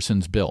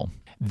Jefferson's bill.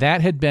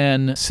 That had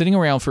been sitting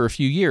around for a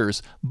few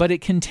years, but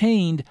it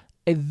contained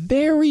a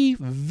very,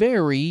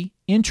 very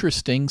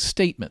interesting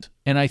statement.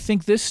 And I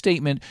think this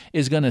statement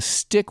is going to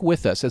stick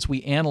with us as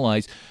we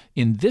analyze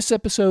in this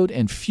episode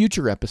and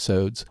future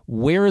episodes,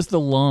 where is the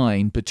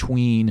line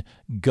between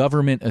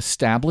government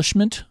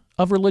establishment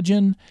of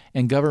religion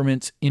and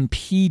government's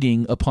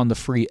impeding upon the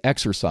free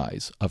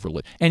exercise of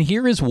religion. And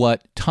here is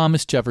what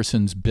Thomas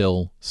Jefferson's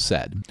bill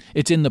said.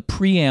 It's in the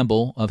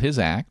preamble of his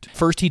act.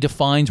 First, he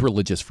defines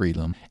religious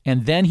freedom,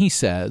 and then he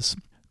says,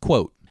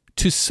 quote,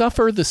 "To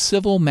suffer the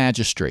civil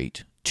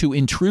magistrate to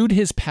intrude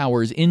his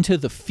powers into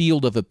the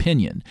field of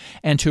opinion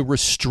and to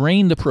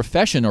restrain the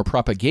profession or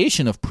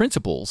propagation of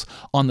principles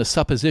on the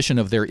supposition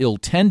of their ill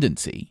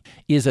tendency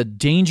is a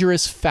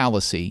dangerous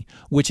fallacy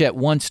which at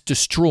once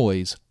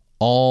destroys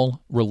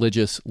all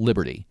religious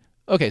liberty."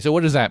 Okay, so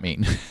what does that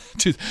mean?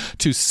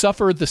 To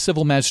suffer the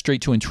civil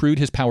magistrate to intrude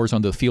his powers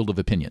on the field of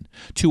opinion,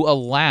 to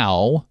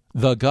allow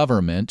the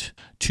government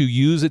to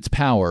use its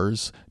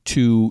powers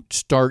to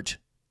start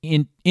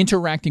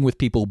interacting with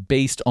people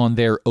based on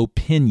their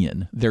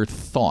opinion, their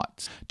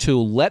thoughts, to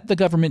let the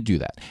government do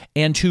that,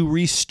 and to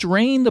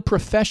restrain the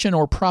profession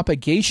or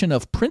propagation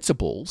of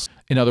principles.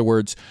 In other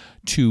words,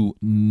 to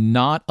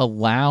not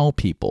allow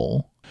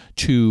people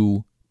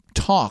to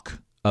talk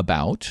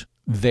about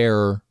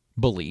their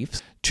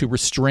beliefs, to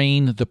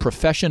restrain the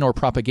profession or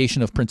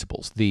propagation of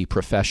principles. The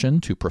profession,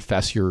 to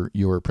profess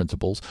your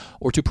principles,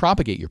 or to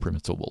propagate your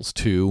principles,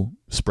 to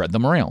spread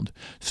them around.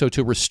 So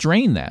to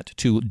restrain that,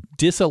 to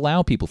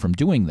disallow people from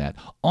doing that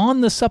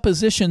on the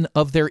supposition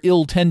of their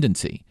ill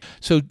tendency.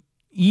 So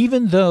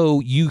even though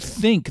you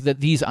think that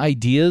these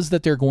ideas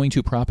that they're going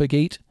to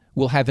propagate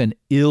will have an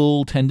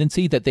ill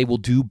tendency, that they will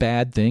do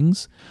bad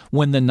things.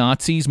 When the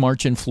Nazis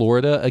march in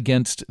Florida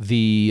against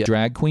the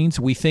drag queens,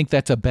 we think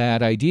that's a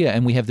bad idea,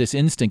 and we have this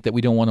instinct that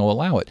we don't want to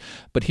allow it.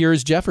 But here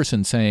is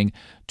Jefferson saying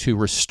to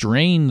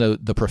restrain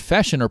the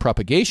profession or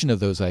propagation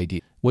of those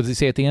ideas. What does he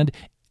say at the end?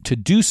 To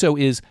do so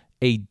is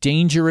a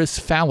dangerous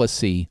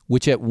fallacy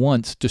which at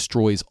once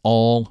destroys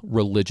all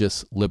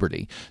religious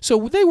liberty.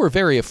 So they were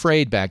very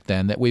afraid back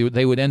then that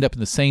they would end up in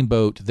the same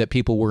boat that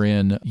people were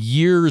in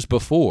years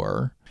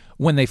before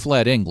when they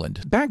fled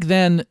England. Back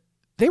then,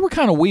 they were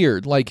kind of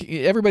weird. Like,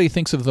 everybody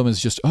thinks of them as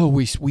just, oh,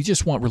 we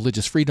just want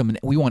religious freedom and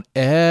we want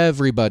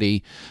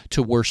everybody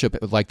to worship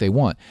like they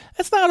want.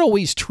 That's not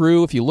always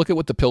true. If you look at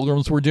what the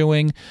Pilgrims were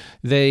doing,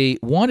 they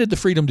wanted the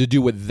freedom to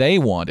do what they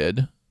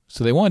wanted.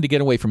 So they wanted to get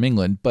away from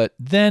England. But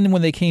then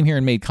when they came here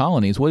and made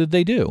colonies, what did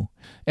they do?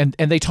 And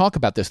they talk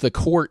about this. The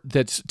court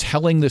that's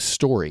telling this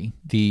story,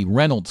 the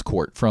Reynolds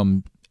Court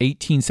from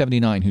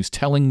 1879, who's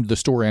telling the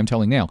story I'm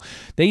telling now,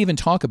 they even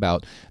talk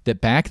about that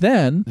back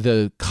then,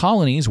 the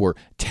colonies were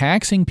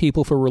taxing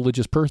people for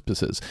religious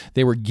purposes.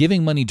 They were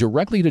giving money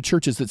directly to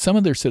churches that some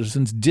of their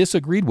citizens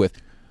disagreed with.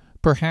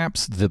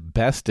 Perhaps the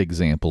best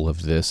example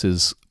of this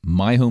is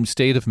my home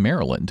state of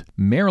Maryland.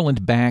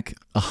 Maryland, back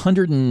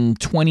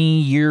 120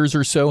 years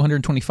or so,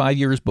 125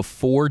 years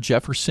before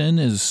Jefferson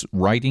is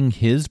writing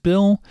his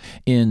bill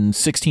in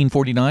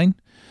 1649,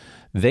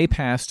 they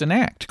passed an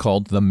act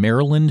called the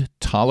Maryland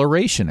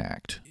Toleration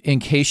Act.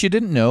 In case you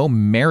didn't know,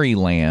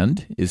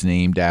 Maryland is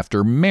named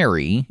after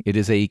Mary. It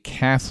is a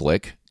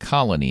Catholic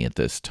colony at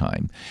this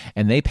time.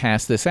 And they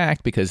passed this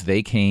act because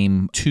they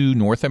came to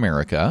North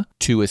America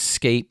to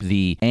escape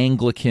the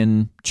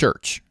Anglican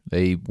Church.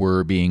 They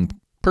were being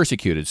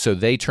persecuted. So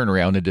they turn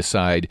around and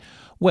decide,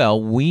 well,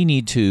 we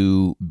need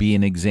to be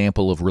an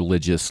example of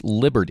religious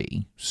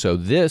liberty. So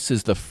this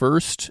is the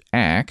first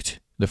act,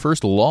 the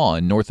first law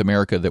in North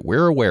America that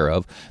we're aware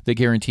of that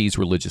guarantees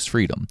religious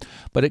freedom.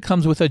 But it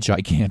comes with a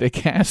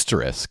gigantic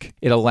asterisk.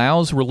 It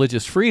allows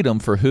religious freedom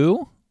for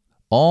who?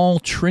 All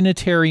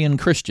Trinitarian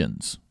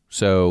Christians.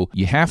 So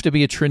you have to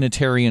be a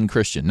Trinitarian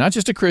Christian. Not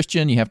just a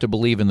Christian, you have to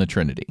believe in the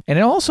Trinity. And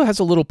it also has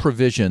a little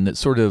provision that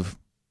sort of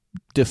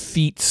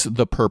defeats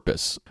the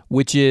purpose,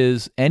 which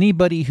is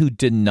anybody who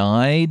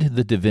denied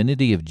the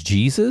divinity of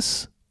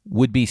Jesus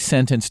would be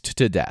sentenced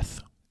to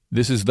death.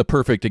 This is the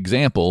perfect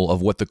example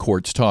of what the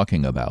court's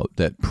talking about,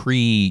 that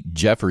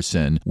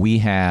pre-Jefferson, we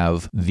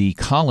have the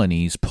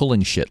colonies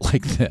pulling shit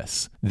like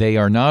this. They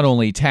are not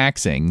only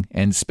taxing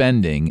and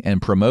spending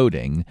and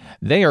promoting,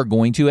 they are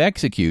going to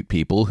execute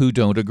people who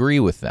don't agree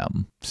with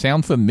them.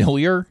 Sound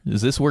familiar?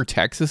 Is this where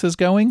Texas is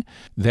going?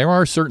 There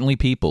are certainly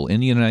people in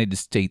the United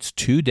States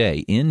today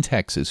in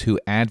Texas who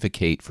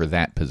advocate for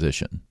that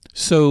position.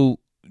 So,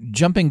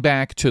 jumping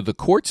back to the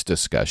court's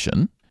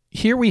discussion,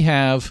 here we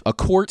have a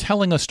court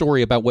telling a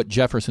story about what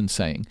Jefferson's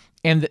saying.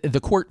 And the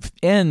court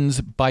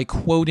ends by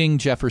quoting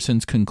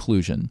Jefferson's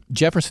conclusion.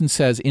 Jefferson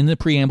says in the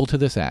preamble to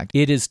this act,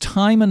 "It is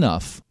time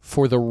enough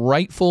for the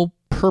rightful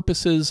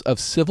purposes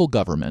of civil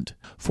government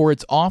for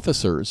its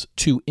officers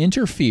to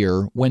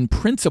interfere when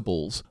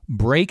principles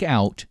break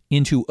out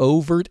into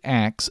overt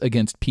acts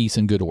against peace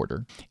and good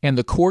order." And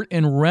the court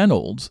in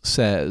Reynolds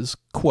says,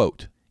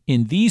 quote,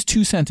 "In these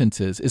two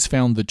sentences is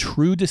found the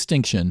true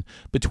distinction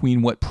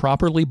between what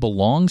properly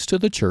belongs to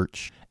the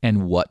church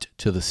and what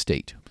to the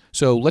state."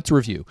 So let's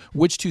review.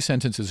 Which two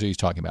sentences are you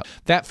talking about?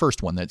 That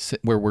first one, that's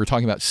where we're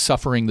talking about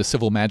suffering the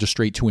civil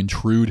magistrate to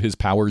intrude his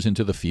powers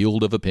into the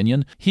field of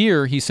opinion.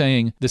 Here he's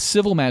saying the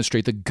civil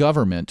magistrate, the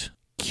government,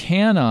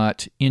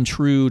 cannot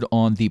intrude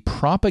on the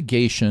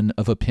propagation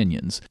of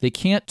opinions. They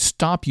can't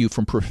stop you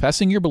from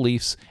professing your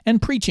beliefs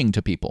and preaching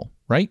to people,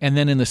 right? And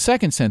then in the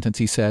second sentence,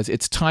 he says,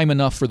 it's time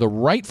enough for the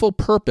rightful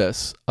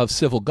purpose of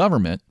civil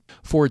government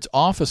for its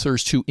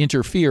officers to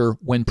interfere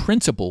when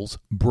principles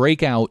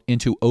break out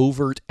into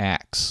overt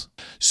acts.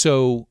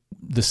 So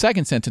the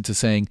second sentence is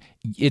saying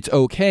it's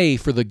okay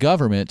for the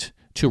government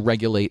to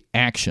regulate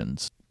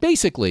actions.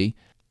 Basically,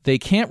 they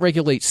can't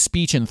regulate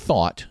speech and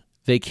thought.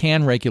 They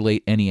can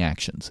regulate any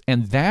actions.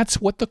 And that's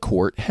what the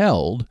court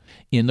held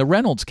in the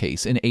Reynolds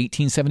case in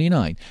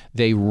 1879.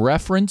 They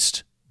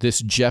referenced this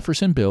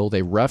Jefferson bill.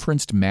 They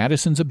referenced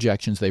Madison's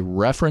objections. They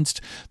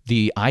referenced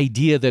the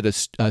idea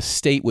that a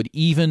state would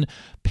even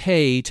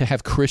pay to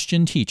have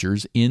Christian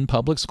teachers in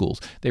public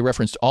schools. They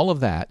referenced all of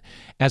that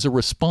as a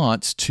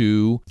response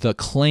to the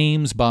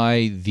claims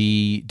by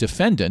the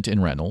defendant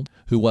in Reynolds,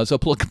 who was a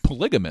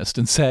polygamist,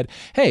 and said,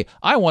 hey,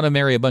 I want to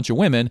marry a bunch of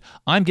women.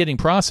 I'm getting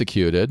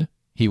prosecuted.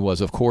 He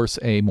was, of course,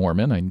 a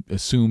Mormon. I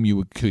assume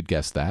you could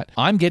guess that.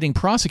 I'm getting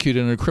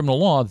prosecuted under criminal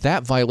law.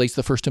 That violates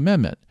the First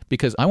Amendment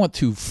because I want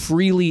to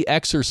freely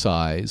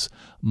exercise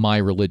my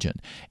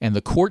religion. And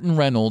the court in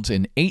Reynolds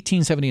in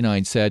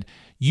 1879 said,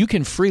 you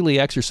can freely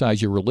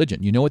exercise your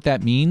religion. You know what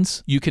that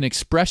means? You can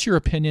express your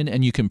opinion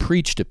and you can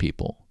preach to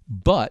people.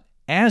 But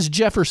as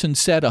Jefferson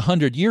said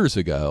 100 years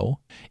ago,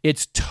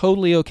 it's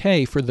totally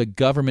okay for the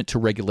government to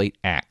regulate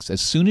acts.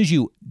 As soon as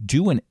you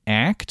do an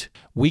act,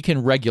 we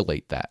can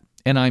regulate that.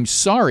 And I'm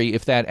sorry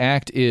if that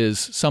act is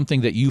something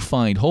that you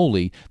find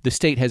holy. The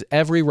state has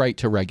every right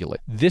to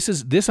regulate.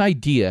 This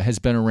idea has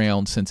been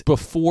around since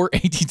before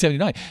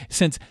 1879,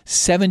 since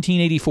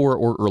 1784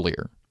 or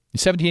earlier.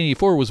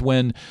 1784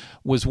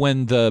 was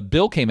when the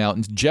bill came out,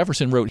 and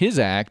Jefferson wrote his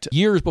act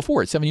years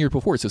before it, 7 years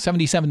before it. So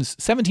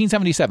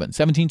 1777,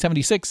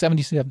 1776,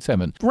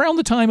 1777, around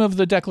the time of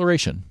the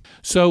Declaration.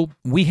 So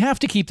we have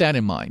to keep that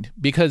in mind,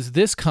 because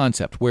this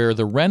concept where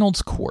the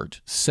Reynolds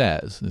court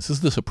says, this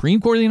is the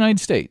Supreme Court of the United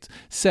States,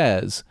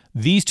 says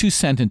these two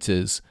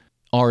sentences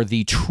are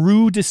the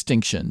true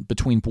distinction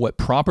between what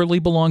properly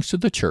belongs to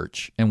the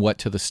church and what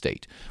to the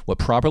state. What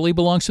properly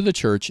belongs to the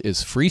church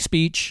is free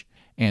speech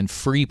and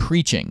free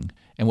preaching,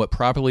 and what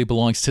properly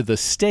belongs to the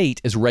state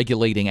is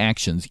regulating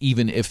actions,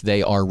 even if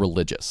they are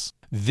religious.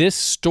 This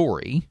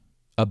story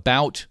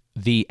about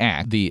the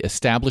act, the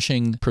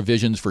establishing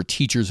provisions for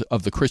teachers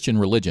of the Christian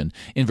religion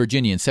in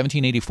Virginia in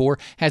 1784,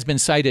 has been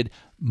cited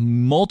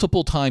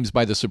multiple times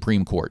by the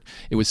Supreme Court.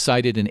 It was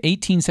cited in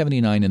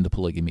 1879 in the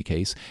polygamy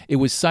case. It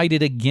was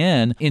cited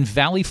again in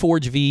Valley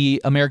Forge v.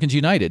 Americans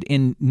United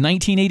in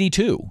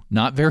 1982,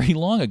 not very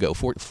long ago,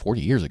 40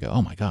 years ago.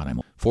 Oh my God,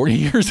 I'm 40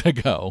 years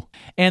ago.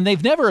 And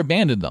they've never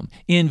abandoned them.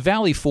 In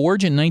Valley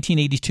Forge in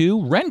 1982,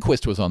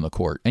 Rehnquist was on the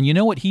court. And you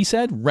know what he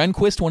said?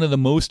 Rehnquist, one of the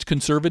most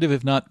conservative,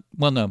 if not,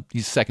 well, no,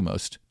 he's second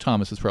most.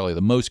 Thomas is probably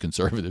the most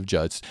conservative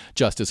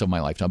justice of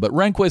my lifetime. But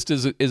Rehnquist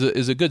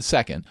is a good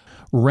second.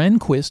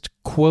 Rehnquist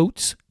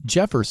quotes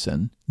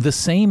Jefferson, the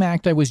same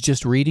act I was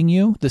just reading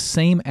you, the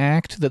same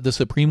act that the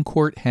Supreme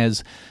Court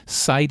has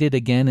cited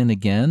again and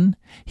again.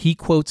 He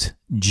quotes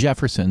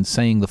Jefferson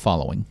saying the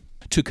following: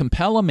 "To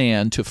compel a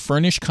man to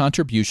furnish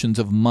contributions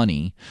of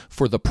money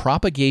for the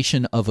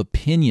propagation of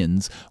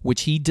opinions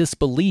which he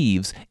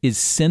disbelieves is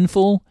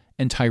sinful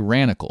and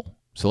tyrannical."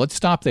 So let's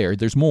stop there.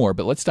 There's more,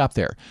 but let's stop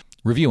there.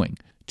 Reviewing.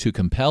 To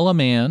compel a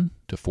man,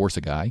 to force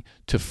a guy,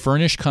 to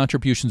furnish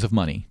contributions of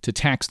money, to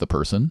tax the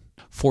person,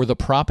 for the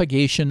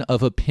propagation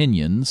of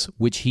opinions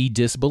which he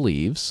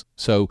disbelieves.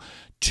 So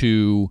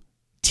to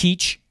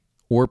teach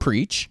or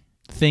preach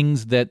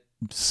things that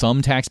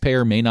some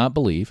taxpayer may not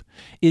believe,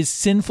 is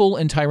sinful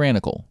and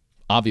tyrannical.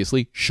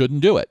 Obviously,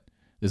 shouldn't do it.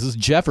 This is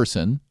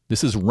Jefferson.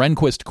 This is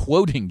Rehnquist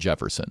quoting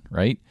Jefferson,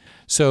 right?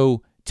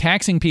 So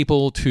taxing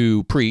people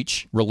to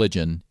preach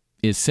religion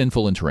is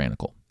sinful and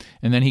tyrannical.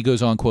 And then he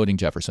goes on quoting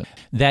Jefferson,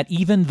 that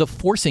even the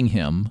forcing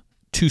him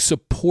to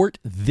support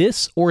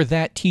this or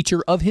that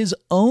teacher of his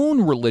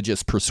own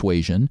religious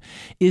persuasion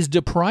is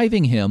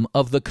depriving him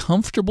of the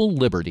comfortable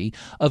liberty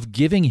of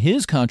giving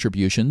his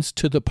contributions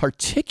to the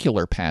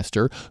particular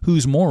pastor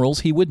whose morals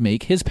he would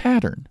make his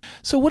pattern.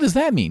 So what does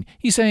that mean?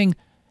 He's saying,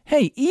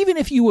 hey, even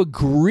if you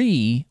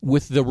agree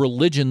with the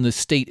religion the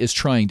state is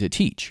trying to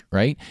teach,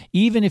 right?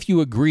 Even if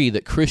you agree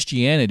that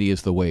Christianity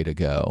is the way to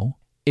go,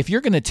 if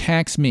you're going to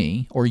tax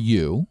me or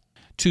you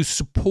to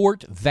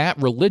support that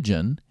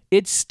religion,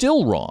 it's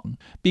still wrong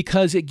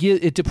because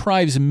it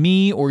deprives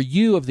me or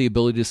you of the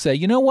ability to say,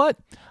 you know what?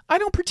 I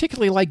don't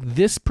particularly like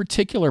this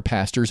particular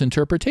pastor's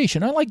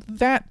interpretation. I like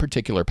that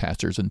particular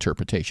pastor's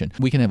interpretation.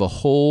 We can have a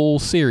whole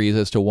series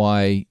as to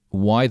why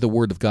the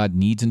Word of God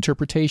needs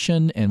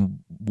interpretation and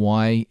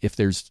why, if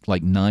there's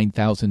like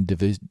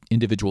 9,000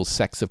 individual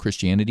sects of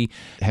Christianity,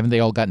 haven't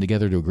they all gotten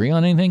together to agree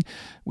on anything?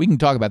 We can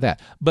talk about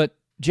that. But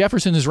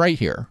Jefferson is right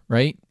here,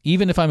 right?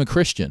 Even if I'm a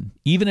Christian,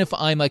 even if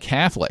I'm a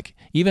Catholic,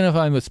 even if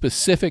I'm a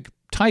specific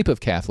type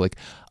of Catholic,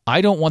 I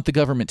don't want the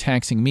government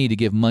taxing me to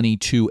give money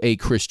to a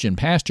Christian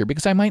pastor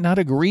because I might not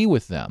agree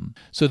with them.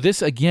 So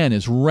this, again,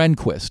 is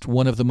Rehnquist,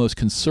 one of the most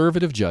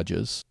conservative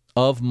judges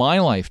of my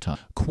lifetime,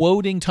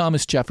 quoting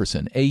Thomas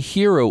Jefferson, a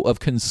hero of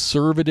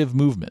conservative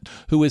movement,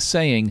 who is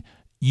saying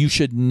you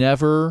should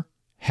never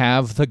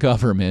have the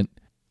government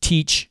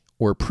teach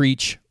or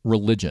preach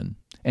religion.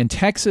 And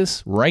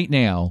Texas right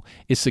now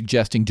is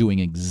suggesting doing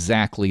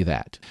exactly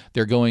that.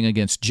 They're going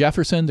against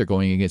Jefferson, they're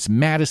going against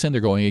Madison,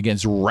 they're going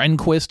against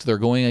Rehnquist, they're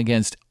going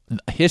against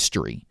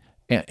history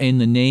in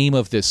the name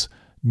of this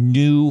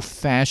new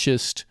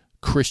fascist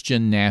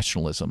Christian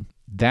nationalism.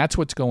 That's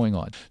what's going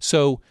on.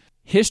 So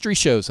history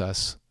shows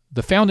us,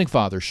 the founding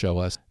fathers show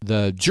us,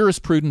 the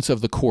jurisprudence of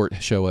the court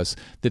show us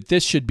that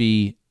this should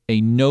be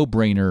a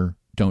no-brainer.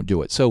 Don't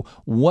do it. So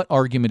what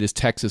argument is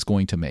Texas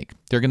going to make?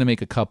 They're going to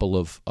make a couple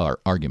of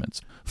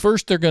arguments.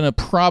 First, they're going to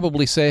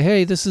probably say,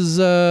 hey, this is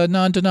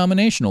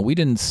non-denominational. We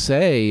didn't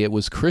say it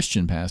was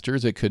Christian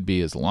pastors. It could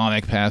be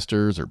Islamic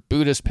pastors or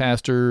Buddhist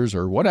pastors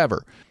or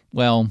whatever.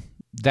 Well,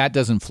 that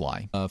doesn't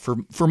fly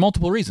for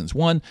multiple reasons.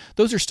 One,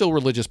 those are still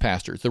religious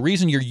pastors. The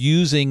reason you're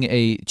using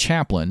a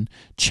chaplain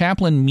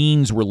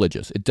means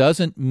religious. It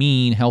doesn't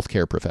mean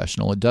healthcare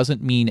professional. It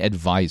doesn't mean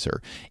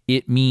advisor.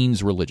 It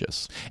means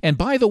religious. And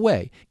by the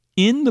way,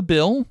 in the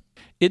bill,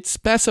 it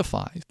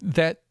specifies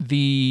that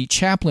the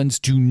chaplains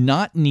do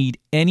not need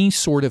any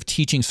sort of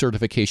teaching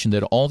certification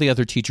that all the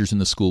other teachers in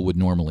the school would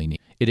normally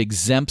need. It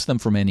exempts them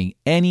from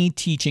any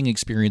teaching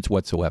experience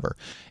whatsoever.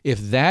 If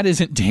that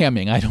isn't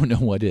damning, I don't know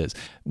what is.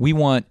 We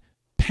want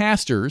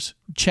pastors,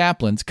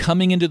 chaplains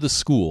coming into the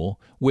school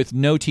with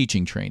no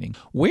teaching training.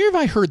 Where have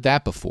I heard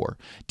that before?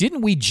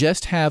 Didn't we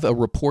just have a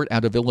report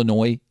out of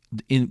Illinois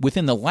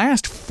within the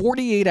last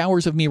 48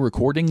 hours of me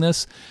recording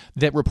this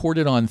that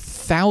reported on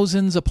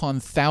thousands upon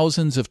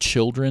thousands of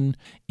children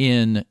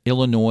in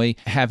Illinois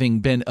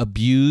having been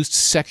abused,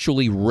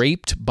 sexually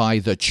raped by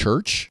the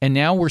church? And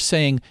now we're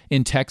saying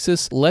in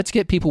Texas, let's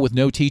get people with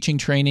no teaching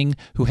training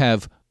who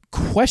have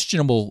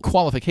questionable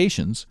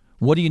qualifications.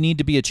 What do you need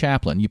to be a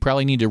chaplain? You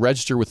probably need to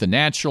register with the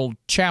National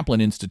Chaplain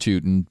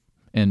Institute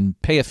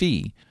and pay a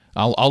fee.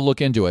 I'll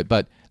look into it,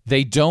 but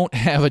they don't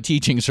have a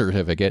teaching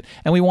certificate,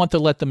 and we want to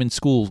let them in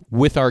school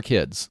with our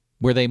kids,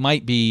 where they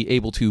might be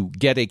able to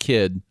get a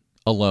kid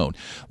alone.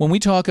 When we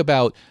talk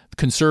about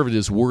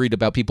conservatives worried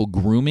about people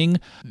grooming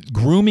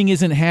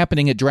isn't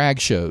happening at drag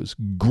shows.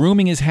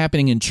 Grooming is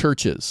happening in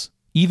churches.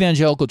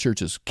 Evangelical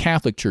churches,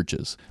 Catholic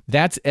churches.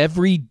 That's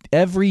every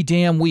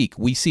damn week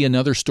we see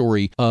another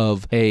story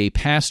of a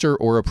pastor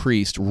or a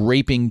priest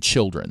raping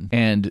children.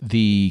 And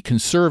the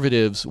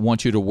conservatives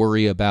want you to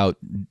worry about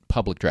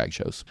public drag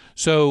shows.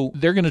 So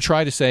they're going to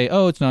try to say,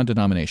 oh, it's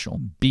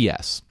non-denominational.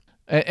 BS.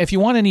 If you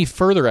want any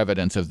further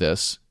evidence of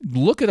this,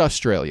 look at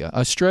Australia.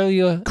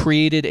 Australia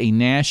created a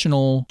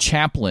national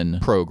chaplain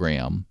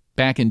program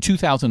back in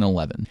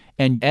 2011.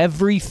 And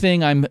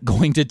everything I'm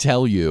going to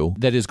tell you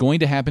that is going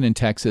to happen in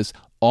Texas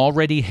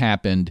already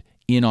happened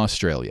in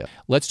Australia.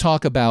 Let's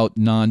talk about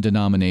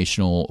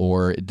non-denominational,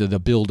 or the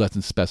bill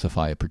doesn't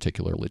specify a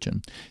particular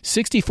religion.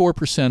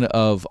 64%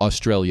 of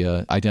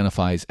Australia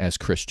identifies as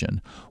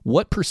Christian.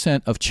 What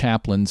percent of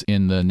chaplains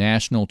in the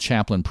National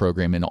Chaplain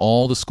Program in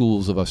all the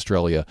schools of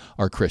Australia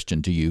are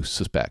Christian, do you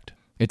suspect?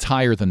 It's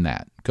higher than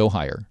that. Go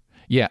higher.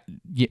 Yeah,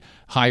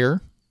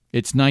 higher.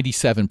 It's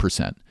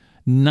 97%.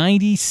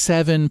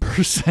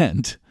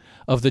 97%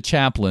 of the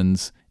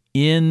chaplains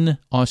in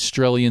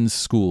Australian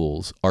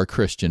schools are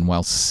Christian,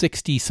 while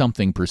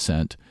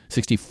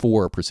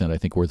 64% I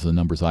think were the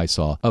numbers I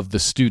saw, of the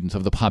students,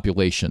 of the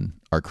population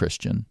are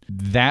Christian.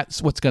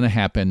 That's what's going to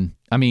happen.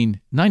 I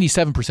mean,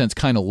 97% is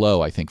kind of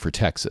low, I think, for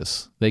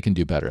Texas. They can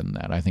do better than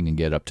that. I think they can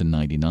get up to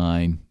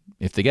 99.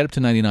 If they get up to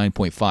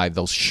 99.5,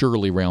 they'll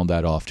surely round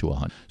that off to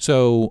 100.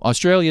 So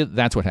Australia,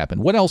 that's what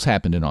happened. What else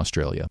happened in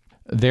Australia?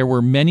 There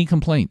were many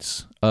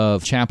complaints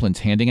of chaplains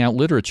handing out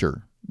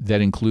literature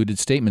that included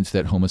statements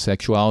that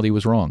homosexuality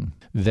was wrong,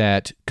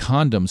 that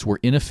condoms were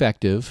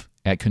ineffective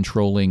at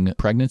controlling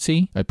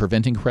pregnancy, at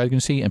preventing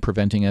pregnancy and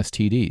preventing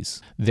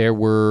STDs. There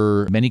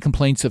were many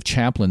complaints of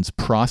chaplains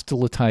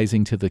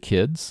proselytizing to the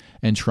kids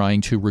and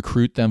trying to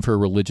recruit them for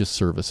religious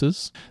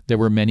services. There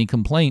were many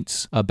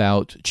complaints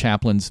about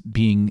chaplains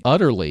being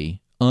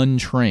utterly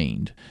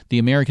untrained.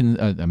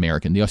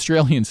 The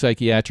Australian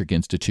Psychiatric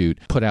Institute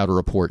put out a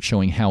report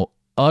showing how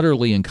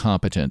utterly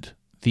incompetent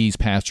these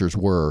pastors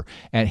were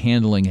at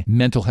handling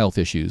mental health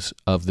issues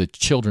of the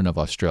children of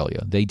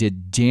Australia. They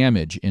did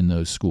damage in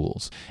those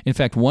schools. In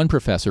fact, one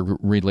professor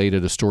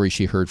related a story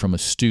she heard from a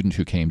student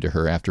who came to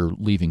her after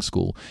leaving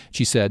school.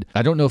 She said,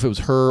 I don't know if it was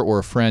her or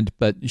a friend,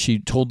 but she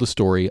told the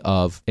story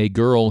of a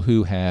girl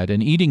who had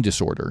an eating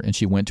disorder, and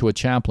she went to a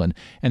chaplain,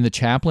 and the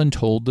chaplain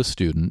told the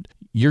student,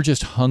 "You're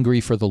just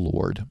hungry for the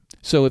Lord."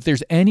 So if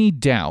there's any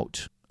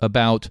doubt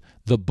about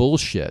the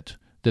bullshit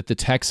that the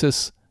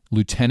Texas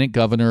lieutenant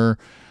governor,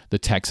 the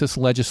Texas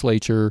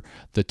legislature,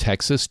 the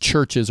Texas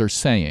churches are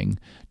saying,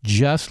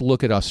 just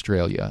look at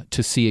Australia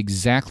to see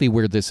exactly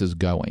where this is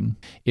going.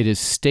 It is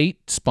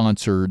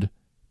state-sponsored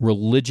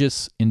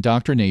religious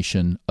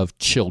indoctrination of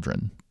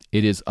children.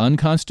 It is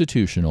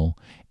unconstitutional,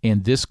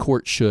 and this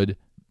court should,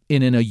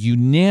 in a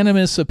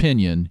unanimous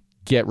opinion,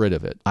 get rid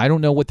of it. I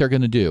don't know what they're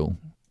going to do.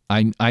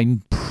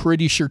 I'm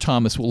pretty sure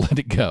Thomas will let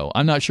it go.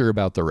 I'm not sure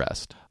about the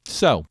rest.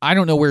 So I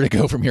don't know where to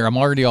go from here. I'm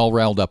already all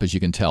riled up, as you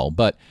can tell.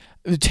 But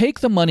take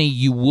the money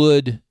you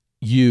would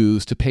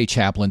use to pay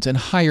chaplains and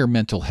hire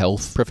mental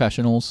health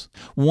professionals.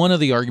 One of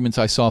the arguments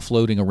I saw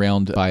floating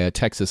around by a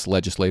Texas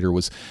legislator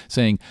was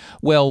saying,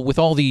 well, with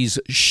all these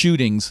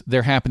shootings,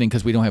 they're happening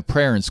because we don't have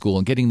prayer in school,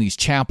 and getting these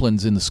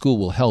chaplains in the school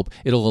will help.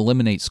 It'll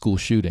eliminate school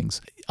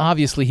shootings.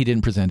 Obviously, he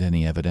didn't present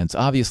any evidence.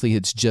 Obviously,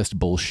 it's just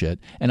bullshit.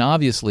 And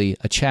obviously,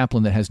 a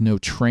chaplain that has no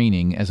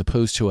training as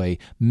opposed to a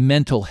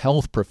mental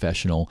health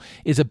professional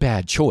is a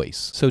bad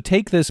choice. So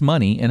take this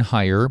money and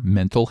hire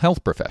mental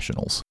health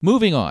professionals.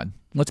 Moving on.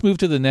 Let's move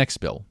to the next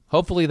bill.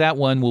 Hopefully that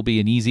one will be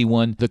an easy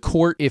one. The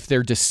court, if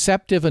they're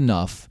deceptive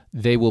enough,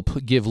 they will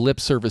give lip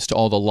service to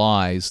all the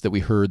lies that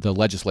we heard the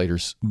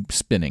legislators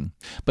spinning.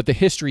 But the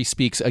history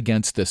speaks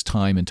against this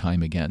time and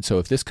time again. So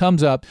if this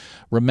comes up,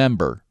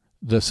 remember,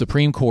 the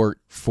Supreme Court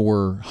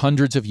for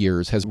hundreds of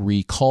years has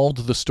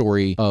recalled the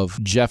story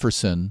of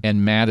Jefferson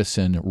and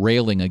Madison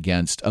railing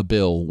against a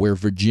bill where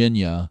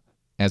Virginia,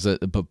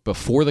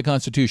 before the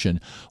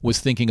Constitution, was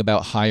thinking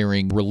about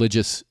hiring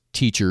religious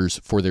teachers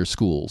for their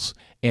schools.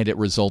 And it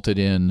resulted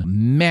in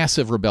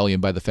massive rebellion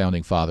by the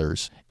Founding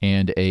Fathers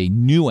and a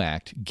new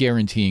act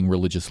guaranteeing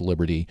religious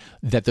liberty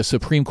that the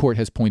Supreme Court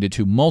has pointed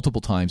to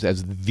multiple times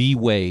as the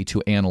way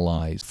to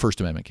analyze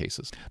First Amendment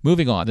cases.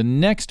 Moving on, the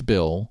next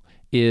bill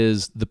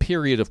is the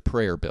period of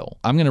prayer bill.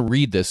 I'm going to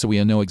read this so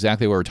we know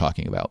exactly what we're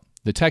talking about.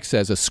 The text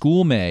says, a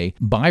school may,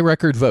 by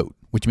record, vote,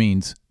 which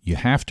means you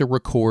have to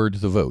record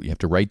the vote. You have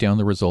to write down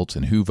the results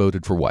and who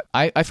voted for what.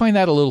 I find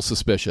that a little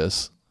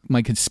suspicious.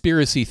 My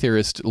conspiracy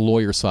theorist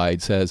lawyer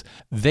side says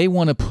they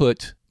want to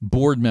put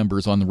board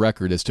members on the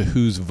record as to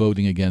who's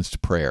voting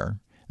against prayer.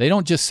 They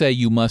don't just say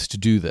you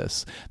must do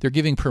this. They're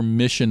giving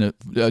permission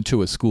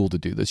to a school to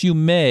do this. You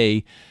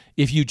may,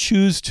 if you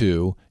choose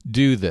to,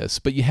 do this,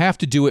 but you have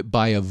to do it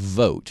by a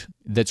vote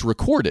that's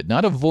recorded,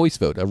 not a voice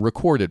vote, a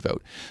recorded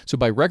vote. So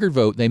by record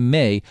vote, they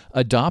may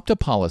adopt a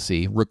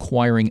policy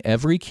requiring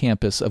every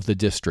campus of the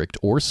district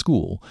or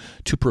school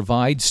to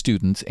provide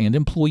students and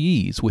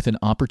employees with an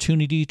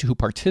opportunity to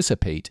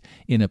participate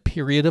in a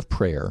period of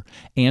prayer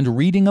and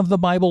reading of the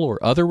Bible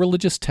or other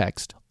religious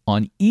text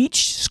on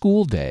each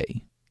school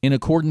day in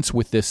accordance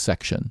with this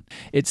section.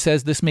 It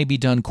says this may be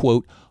done,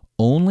 quote,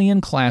 only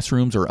in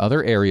classrooms or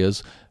other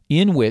areas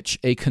in which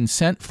a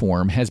consent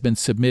form has been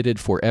submitted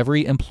for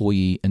every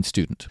employee and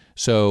student.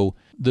 So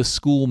the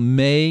school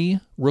may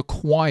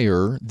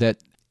require that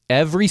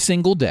every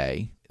single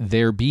day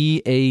there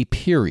be a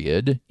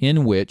period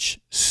in which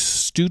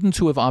students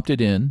who have opted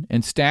in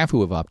and staff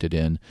who have opted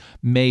in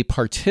may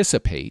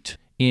participate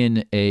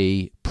in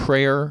a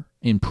prayer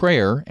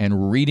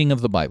and reading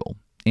of the Bible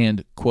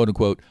and, quote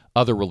unquote,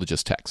 other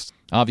religious texts.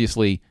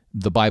 Obviously,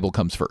 the Bible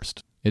comes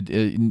first.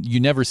 You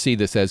never see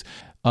this as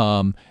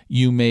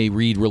you may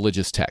read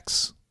religious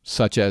texts,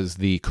 such as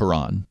the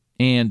Quran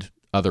and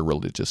other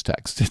religious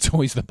texts. It's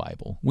always the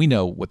Bible. We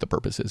know what the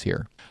purpose is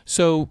here.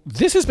 So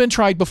this has been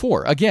tried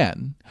before.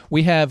 Again,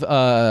 we have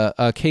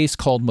a case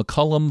called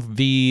McCollum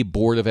v.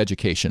 Board of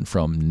Education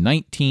from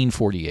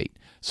 1948.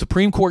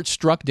 Supreme Court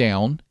struck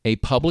down a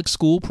public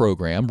school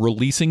program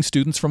releasing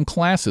students from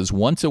classes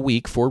once a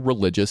week for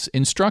religious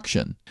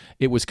instruction.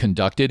 It was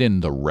conducted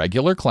in the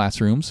regular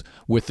classrooms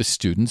with the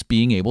students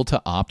being able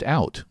to opt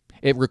out.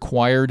 It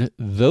required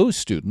those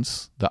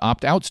students, the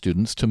opt-out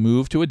students, to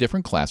move to a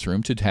different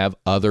classroom to have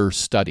other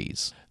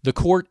studies. The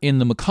court in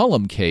the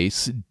McCollum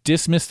case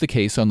dismissed the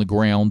case on the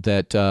ground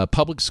that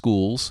public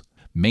schools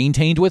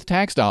maintained with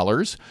tax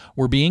dollars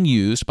were being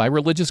used by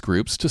religious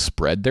groups to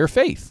spread their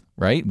faith,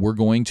 right? We're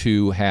going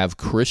to have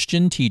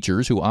Christian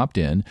teachers who opt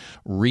in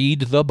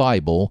read the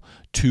Bible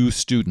to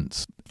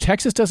students.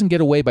 Texas doesn't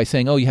get away by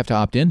saying, "Oh, you have to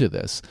opt into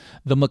this."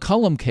 The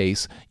McCollum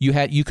case,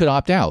 you could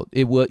opt out.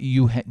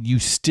 You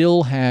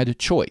still had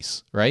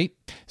choice, right?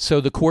 So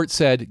the court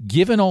said,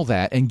 given all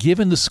that, and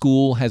given the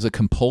school has a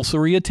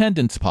compulsory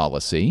attendance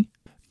policy,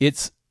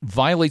 it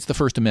violates the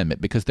First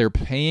Amendment because they're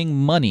paying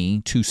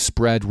money to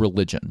spread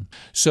religion.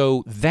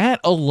 So that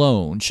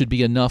alone should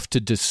be enough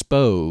to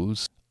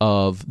dispose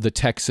of the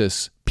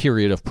Texas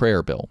period of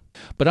prayer bill.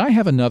 But I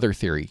have another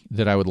theory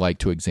that I would like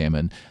to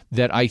examine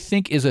that I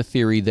think is a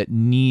theory that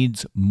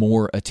needs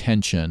more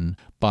attention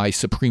by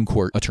Supreme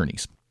Court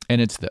attorneys.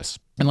 And it's this.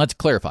 And let's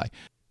clarify.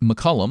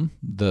 McCollum,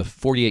 the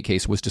 48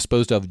 case, was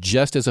disposed of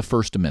just as a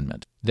First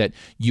Amendment, that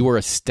you are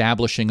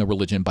establishing a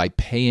religion by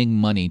paying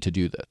money to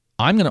do this.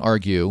 I'm going to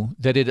argue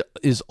that it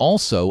is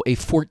also a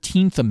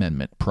 14th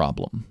Amendment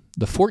problem.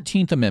 The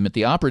 14th Amendment,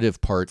 the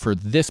operative part for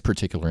this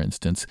particular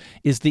instance,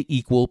 is the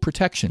Equal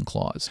Protection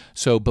Clause.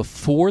 So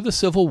before the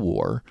Civil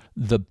War,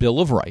 the Bill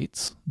of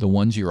Rights, the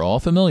ones you're all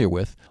familiar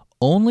with,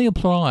 only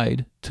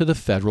applied to the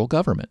federal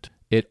government.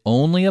 It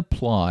only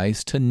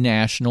applies to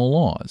national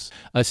laws.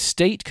 A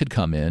state could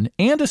come in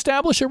and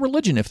establish a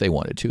religion if they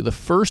wanted to. The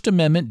First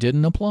Amendment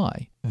didn't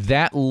apply.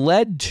 That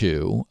led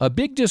to a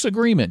big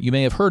disagreement you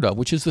may have heard of,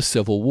 which is the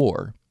Civil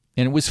War.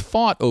 And it was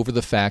fought over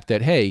the fact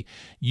that, hey,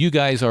 you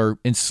guys are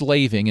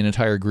enslaving an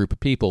entire group of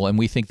people, and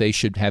we think they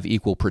should have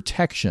equal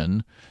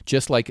protection,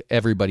 just like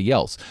everybody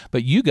else.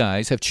 But you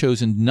guys have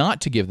chosen not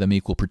to give them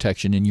equal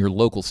protection in your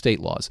local state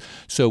laws.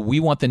 So we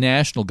want the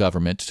national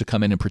government to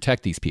come in and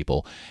protect these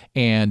people.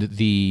 And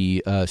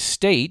the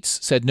states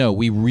said, no,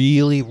 we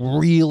really,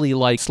 really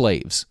like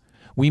slaves.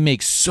 We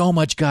make so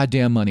much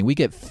goddamn money. We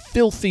get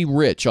filthy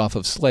rich off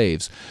of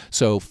slaves.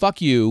 So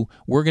fuck you.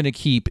 We're going to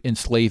keep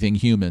enslaving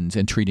humans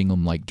and treating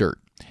them like dirt.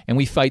 And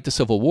we fight the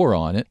Civil War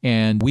on it,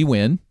 and we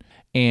win.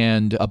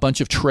 And a bunch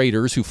of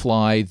traitors who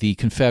fly the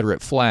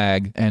Confederate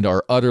flag and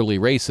are utterly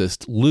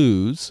racist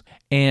lose.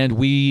 And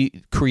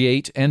we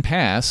create and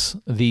pass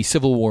the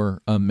Civil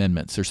War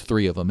amendments. There's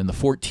 3 of them. And the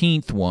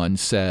 14th one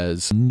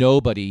says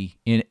nobody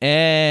in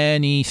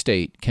any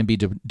state can be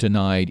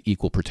denied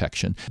equal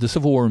protection. The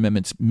Civil War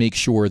amendments make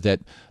sure that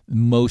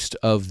most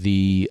of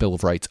the Bill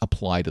of Rights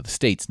apply to the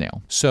states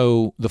now.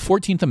 So the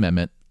 14th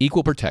Amendment,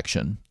 equal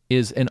protection,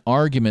 is an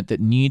argument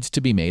that needs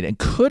to be made and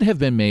could have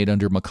been made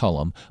under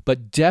McCollum,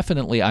 but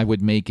definitely I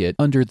would make it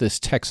under this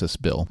Texas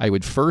bill. I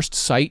would first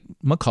cite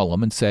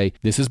McCollum and say,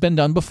 this has been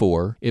done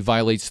before. It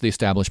violates the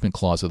Establishment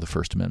Clause of the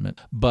First Amendment,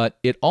 but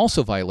it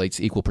also violates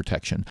equal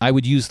protection. I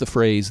would use the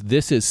phrase,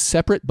 this is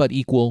separate but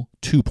equal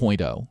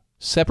 2.0.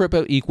 Separate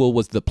but equal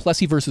was the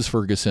Plessy versus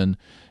Ferguson.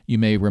 You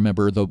may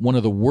remember one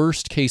of the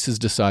worst cases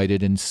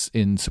decided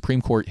in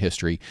Supreme Court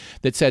history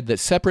that said that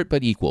separate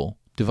but equal,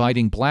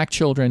 dividing black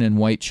children and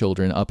white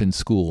children up in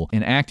school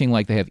and acting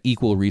like they have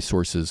equal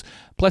resources.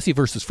 Plessy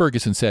versus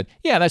Ferguson said,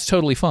 yeah, that's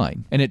totally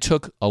fine. And it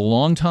took a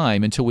long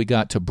time until we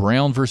got to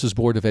Brown versus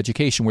Board of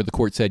Education where the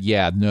court said,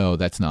 yeah, no,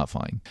 that's not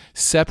fine.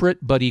 Separate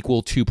but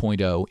equal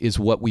 2.0 is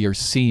what we are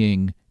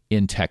seeing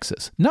in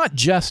Texas. Not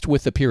just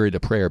with the period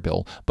of prayer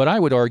bill, but I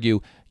would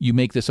argue you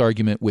make this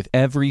argument with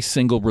every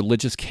single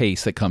religious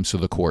case that comes to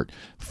the court.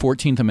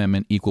 14th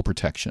Amendment, equal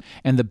protection.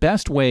 And the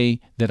best way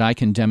that I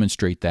can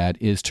demonstrate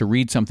that is to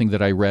read something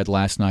that I read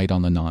last night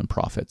on the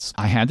nonprofits.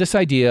 I had this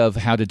idea of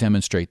how to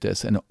demonstrate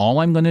this, and all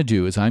I'm going to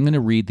do is I'm going to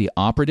read the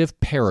operative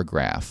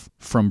paragraph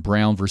from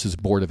Brown versus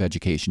Board of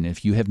Education.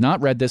 If you have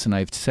not read this, and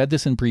I've said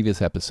this in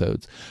previous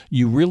episodes,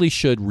 you really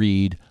should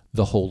read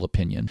the whole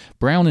opinion.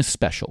 Brown is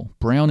special.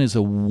 Brown is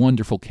a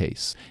wonderful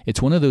case.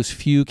 It's one of those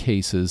few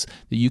cases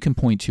that you can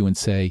point to and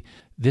say,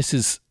 this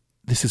is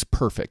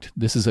perfect.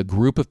 This is a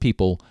group of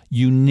people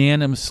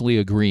unanimously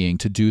agreeing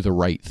to do the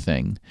right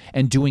thing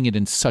and doing it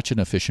in such an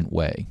efficient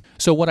way.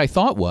 So what I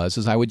thought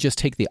is I would just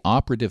take the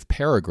operative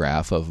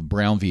paragraph of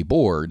Brown v.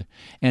 Board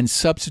and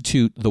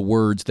substitute the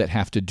words that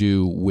have to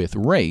do with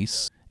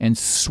race and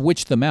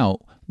switch them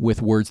out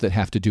with words that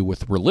have to do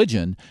with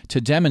religion to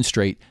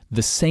demonstrate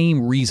the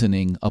same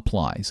reasoning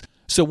applies.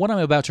 So what I'm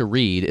about to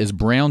read is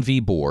Brown v.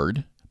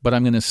 Board, but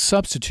I'm going to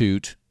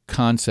substitute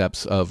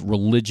concepts of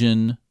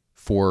religion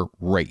for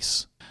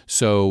race.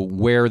 So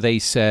where they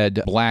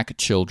said black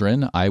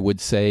children, I would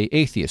say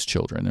atheist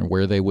children. And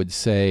where they would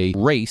say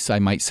race, I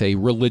might say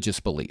religious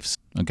beliefs.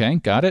 Okay,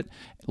 got it?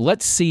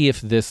 Let's see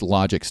if this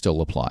logic still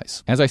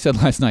applies. As I said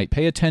last night,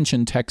 pay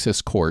attention,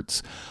 Texas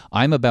courts.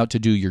 I'm about to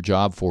do your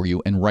job for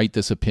you and write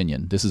this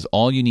opinion. This is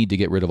all you need to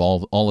get rid of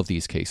all of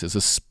these cases,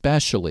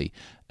 especially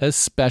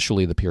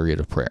the period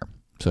of prayer.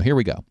 So here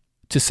we go.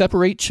 To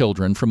separate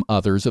children from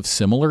others of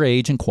similar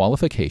age and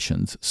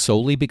qualifications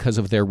solely because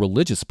of their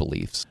religious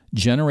beliefs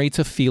generates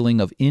a feeling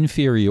of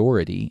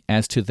inferiority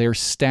as to their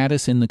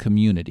status in the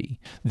community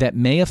that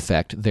may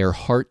affect their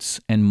hearts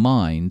and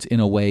minds in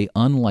a way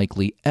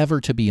unlikely ever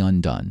to be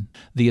undone.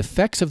 The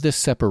effects of this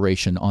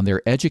separation on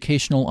their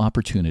educational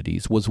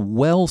opportunities was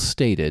well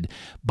stated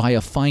by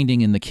a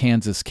finding in the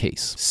Kansas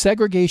case.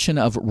 Segregation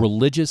of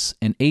religious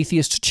and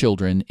atheist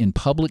children in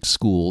public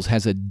schools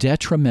has a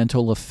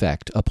detrimental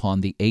effect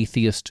upon the atheist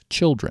wealthiest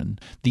children.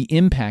 The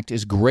impact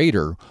is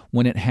greater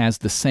when it has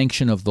the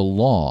sanction of the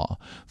law,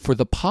 for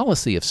the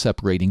policy of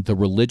separating the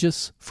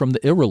religious from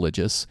the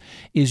irreligious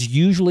is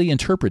usually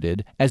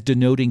interpreted as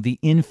denoting the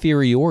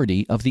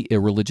inferiority of the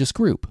irreligious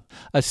group.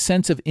 A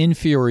sense of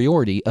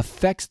inferiority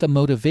affects the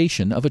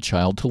motivation of a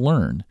child to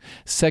learn.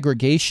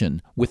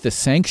 Segregation, with the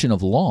sanction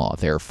of law,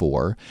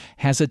 therefore,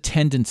 has a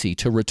tendency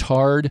to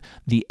retard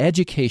the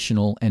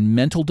educational and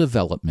mental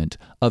development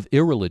of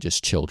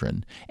irreligious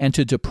children and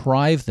to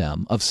deprive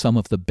them of some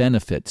of the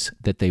benefits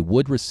that they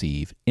would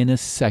receive in a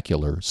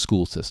secular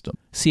school system.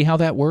 See how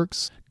that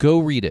works? Go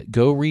read it.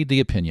 Go read the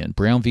opinion.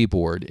 Brown v.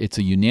 Board. It's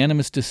a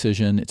unanimous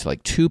decision. It's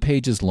like 2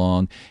 pages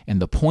long.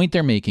 And the point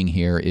they're making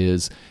here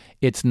is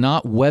it's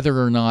not whether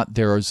or not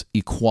there's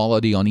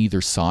equality on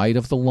either side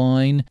of the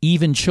line.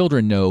 Even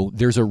children know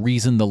there's a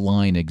reason the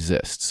line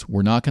exists.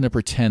 We're not going to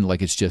pretend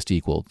like it's just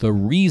equal. The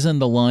reason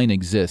the line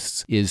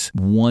exists is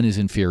one is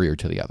inferior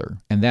to the other.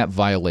 And that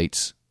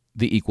violates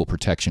the Equal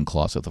Protection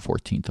Clause of the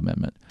 14th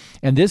Amendment.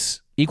 And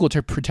this equal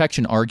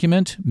protection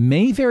argument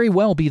may very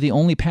well be the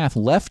only path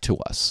left to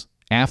us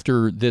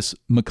after this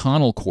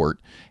McConnell court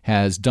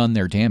has done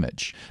their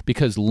damage,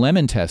 because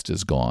Lemon Test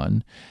is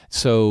gone.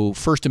 So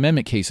First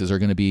Amendment cases are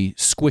going to be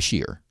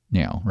squishier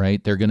now,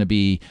 right? They're going to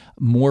be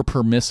more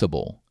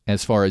permissible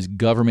as far as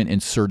government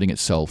inserting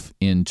itself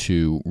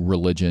into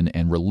religion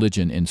and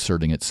religion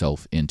inserting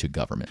itself into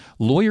government.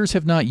 Lawyers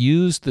have not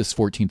used this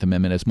 14th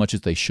Amendment as much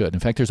as they should. In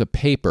fact, there's a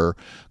paper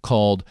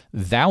called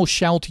Thou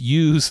Shalt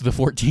Use the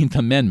 14th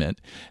Amendment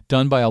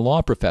done by a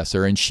law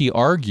professor, and she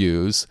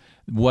argues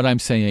what I'm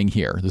saying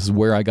here. This is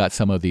where I got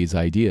some of these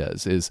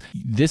ideas.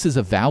 This is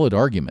a valid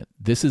argument.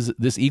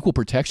 This equal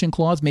protection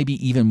clause may be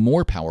even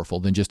more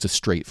powerful than just a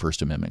straight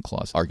First Amendment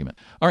clause argument.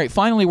 All right,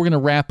 finally, we're going to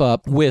wrap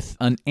up with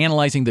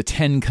analyzing the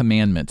 10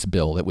 Commandments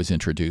bill that was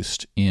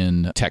introduced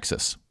in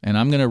Texas. And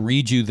I'm going to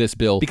read you this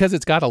bill because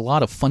it's got a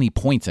lot of funny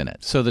points in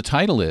it. So the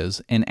title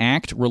is An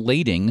Act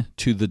Relating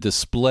to the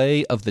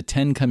Display of the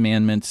 10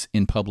 Commandments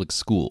in Public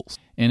Schools.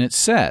 And it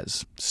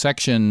says,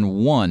 Section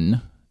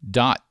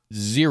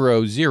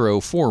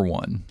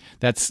 1.0041.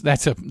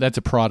 That's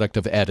a product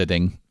of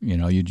editing. You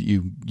know,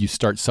 you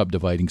start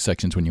subdividing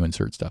sections when you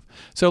insert stuff.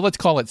 So let's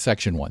call it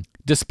Section 1.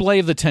 Display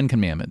of the 10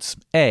 Commandments.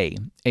 A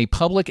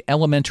public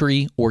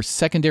elementary or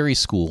secondary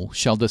school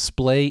shall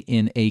display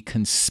in a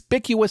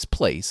conspicuous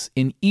place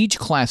in each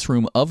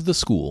classroom of the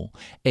school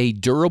a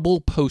durable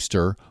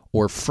poster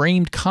or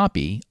framed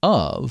copy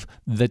of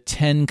the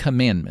 10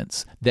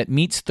 Commandments that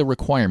meets the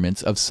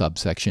requirements of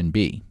subsection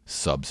B.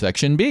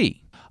 Subsection B.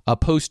 A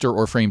poster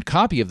or framed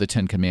copy of the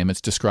 10 Commandments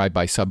described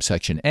by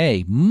subsection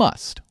A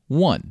must,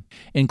 1.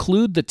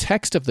 Include the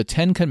text of the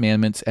 10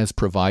 Commandments as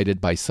provided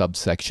by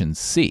subsection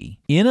C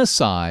in a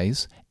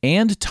size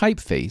and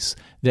typeface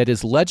that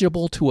is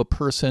legible to a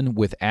person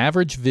with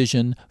average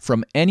vision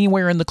from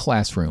anywhere in the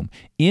classroom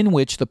in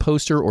which the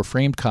poster or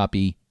framed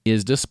copy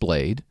is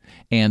displayed,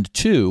 and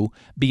 2.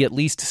 Be at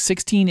least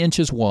 16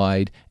 inches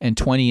wide and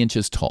 20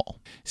 inches tall.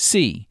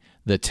 C.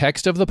 The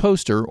text of the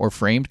poster or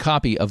framed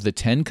copy of the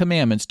 10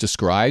 Commandments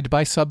described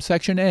by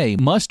subsection A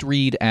must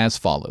read as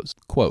follows.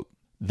 Quote,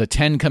 the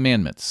 10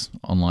 Commandments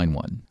on line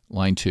 1.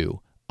 Line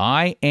 2.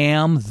 I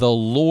am the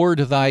Lord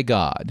thy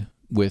God,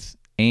 with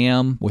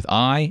am, with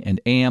I and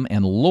am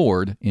and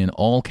Lord in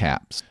all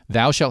caps.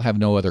 Thou shalt have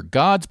no other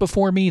gods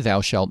before me.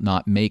 Thou shalt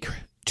not make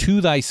to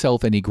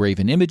thyself any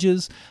graven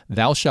images.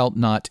 Thou shalt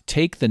not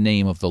take the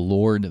name of the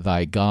Lord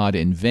thy God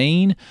in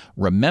vain.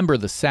 Remember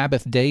the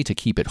Sabbath day to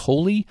keep it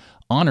holy.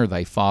 Honor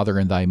thy father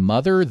and thy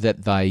mother,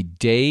 that thy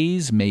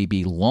days may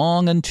be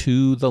long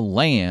unto the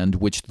land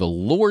which the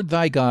Lord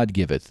thy God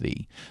giveth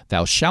thee.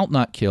 Thou shalt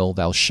not kill,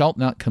 thou shalt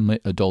not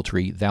commit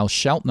adultery, thou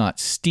shalt not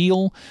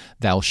steal,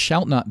 thou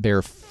shalt not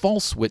bear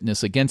false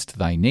witness against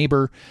thy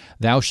neighbor,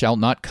 thou shalt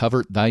not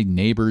covet thy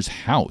neighbor's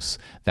house,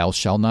 thou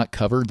shalt not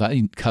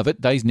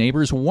covet thy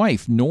neighbor's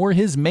wife, nor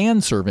his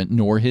manservant,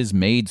 nor his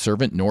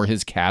maidservant, nor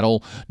his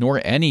cattle, nor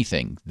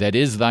anything that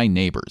is thy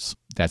neighbor's.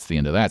 That's the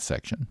end of that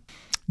section.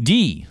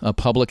 D, a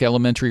public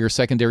elementary or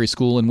secondary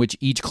school in which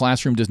each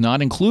classroom does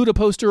not include a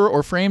poster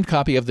or framed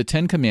copy of the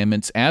 10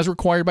 Commandments as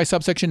required by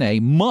subsection A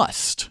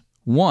must,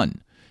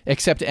 1,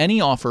 accept any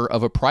offer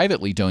of a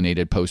privately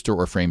donated poster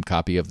or framed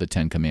copy of the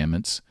 10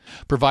 Commandments,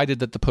 provided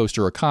that the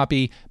poster or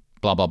copy,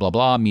 blah, blah, blah,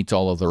 blah, meets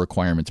all of the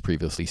requirements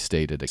previously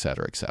stated,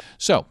 etc., etc.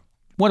 So,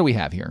 what do we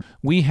have here?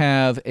 We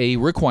have a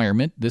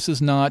requirement. This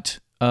is not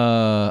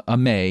a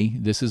may,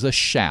 this is a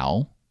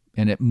shall,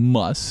 and it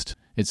must.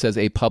 It says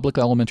a public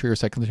elementary or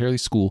secondary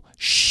school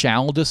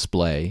shall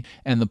display,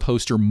 and the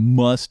poster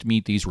must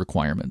meet these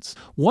requirements.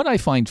 What I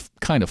find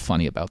kind of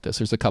funny about this,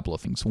 there's a couple of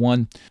things.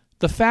 One,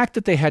 the fact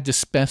that they had to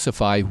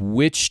specify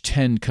which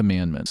 10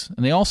 commandments,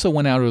 and they also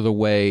went out of their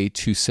way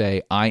to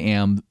say, I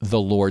am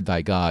the Lord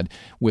thy God,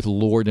 with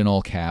Lord in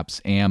all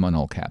caps, am in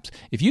all caps.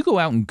 If you go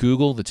out and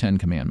Google the 10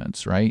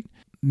 commandments, right,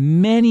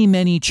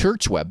 many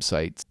church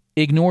websites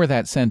ignore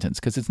that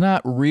sentence because it's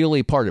not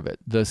really part of it.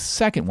 The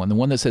second one, the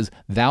one that says,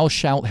 thou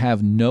shalt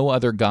have no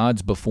other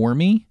gods before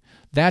me,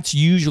 that's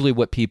usually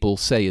what people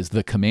say is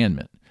the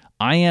commandment.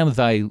 I am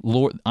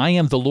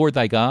the Lord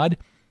thy God,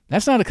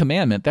 that's not a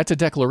commandment, that's a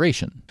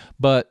declaration.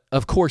 But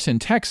of course in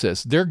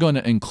Texas, they're going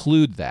to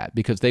include that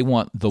because they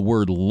want the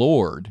word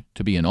Lord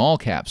to be in all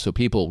caps so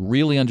people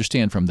really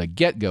understand from the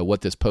get-go what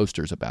this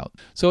poster's about.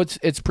 So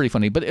it's pretty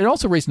funny. But it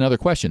also raised another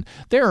question.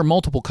 There are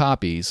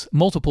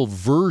multiple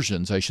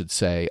versions, I should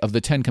say, of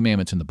the Ten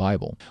Commandments in the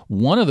Bible.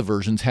 One of the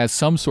versions has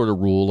some sort of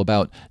rule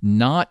about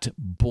not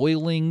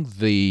boiling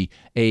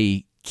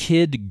a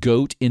kid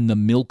goat in the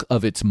milk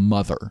of its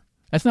mother.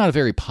 That's not a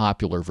very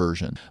popular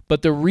version.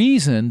 But the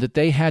reason that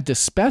they had to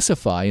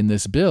specify in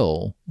this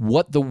bill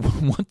what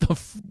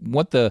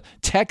the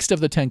text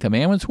of the Ten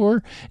Commandments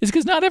were is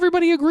because not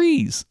everybody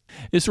agrees.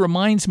 This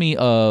reminds me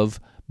of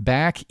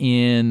back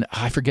in,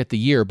 I forget the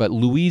year, but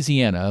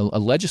Louisiana, a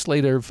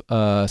legislative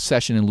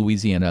session in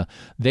Louisiana,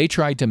 they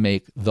tried to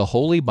make the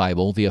Holy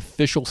Bible the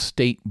official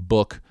state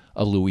book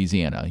of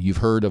Louisiana. You've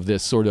heard of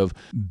this sort of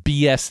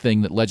BS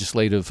thing that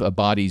legislative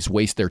bodies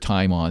waste their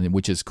time on,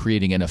 which is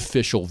creating an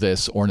official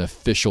this or an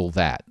official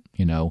that,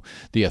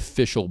 the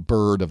official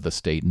bird of the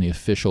state and the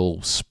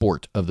official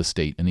sport of the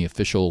state and the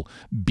official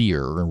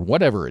beer or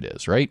whatever it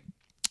is, right?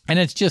 And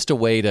it's just a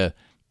way to,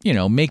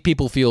 make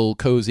people feel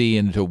cozy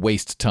and to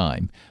waste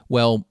time.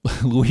 Well,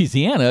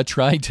 Louisiana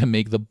tried to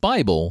make the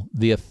Bible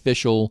the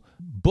official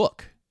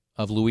book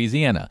of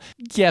Louisiana.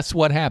 Guess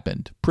what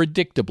happened?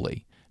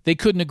 Predictably, they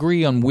couldn't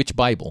agree on which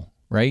Bible,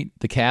 right?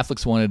 The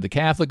Catholics wanted the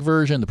Catholic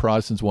version. The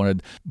Protestants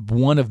wanted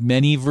one of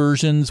many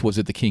versions. Was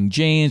it the King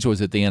James? Was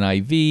it the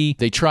NIV?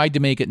 They tried to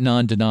make it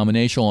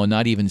non-denominational and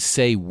not even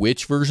say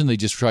which version. They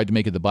just tried to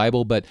make it the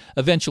Bible, but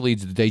eventually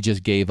they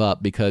just gave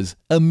up because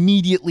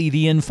immediately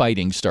the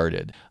infighting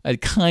started.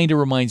 It kind of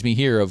reminds me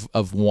here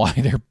of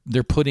why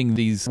they're putting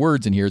these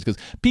words in here is because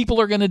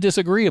people are going to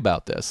disagree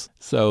about this.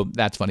 So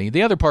that's funny.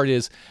 The other part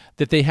is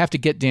that they have to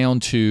get down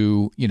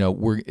to,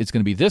 it's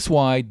going to be this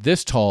wide,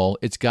 this tall.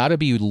 It's got to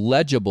be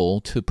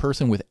legible to a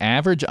person with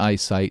average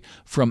eyesight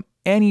from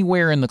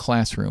anywhere in the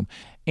classroom.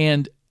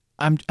 And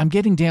I'm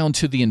getting down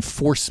to the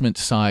enforcement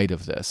side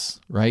of this,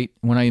 right?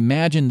 When I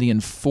imagine the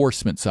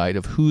enforcement side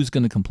of who's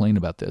going to complain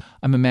about this,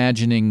 I'm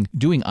imagining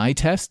doing eye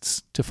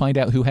tests to find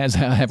out who has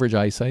average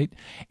eyesight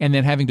and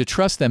then having to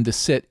trust them to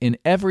sit in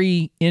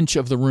every inch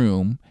of the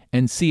room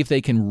and see if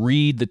they can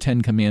read the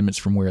Ten Commandments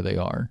from where they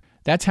are.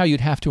 That's how you'd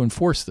have to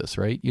enforce this,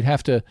 right? You'd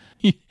have to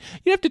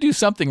do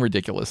something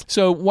ridiculous.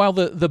 So while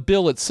the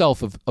bill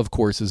itself, of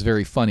course, is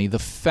very funny, the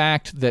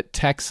fact that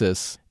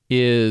Texas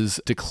is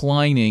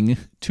declining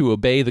to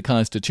obey the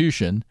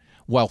Constitution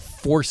while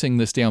forcing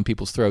this down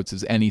people's throats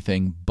is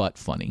anything but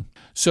funny.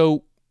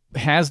 So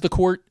has the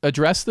court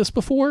addressed this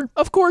before?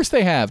 Of course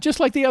they have,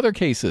 just like the other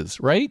cases,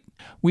 right?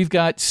 We've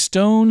got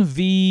Stone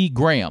v.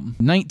 Graham,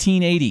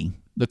 1980.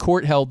 The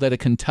court held that a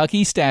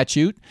Kentucky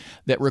statute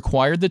that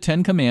required the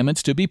Ten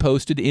Commandments to be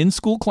posted in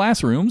school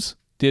classrooms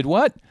did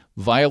what?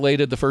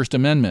 Violated the First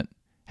Amendment.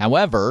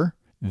 However,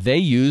 they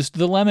used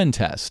the Lemon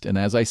test. And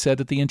as I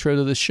said at the intro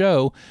to the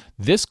show,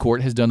 this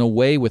court has done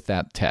away with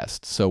that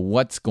test. So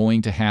what's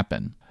going to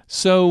happen?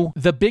 So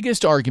the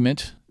biggest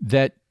argument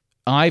that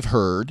I've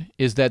heard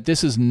is that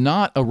this is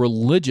not a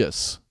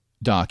religious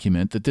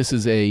document, that this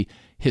is a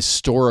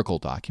historical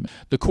document.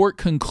 The court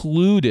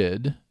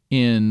concluded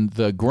in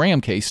the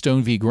Graham case,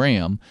 Stone v.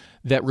 Graham,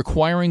 that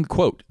requiring,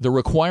 quote, the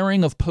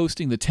requiring of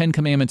posting the Ten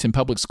Commandments in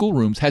public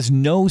schoolrooms has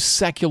no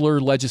secular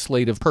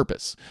legislative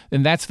purpose.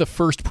 And that's the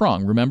first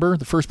prong. Remember,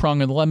 the first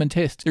prong of the Lemon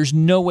test? There's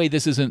no way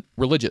this isn't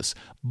religious.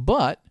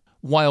 But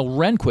while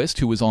Rehnquist,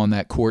 who was on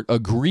that court,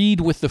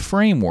 agreed with the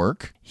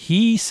framework,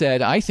 he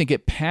said, I think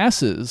it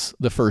passes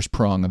the first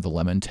prong of the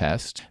Lemon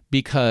test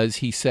because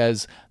he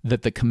says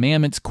that the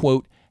commandments,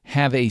 quote,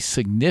 have a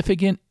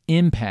significant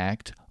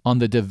impact on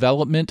the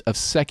development of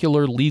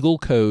secular legal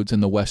codes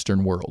in the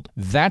Western world.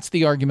 That's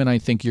the argument I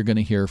think you're going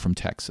to hear from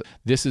Texas.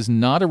 This is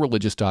not a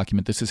religious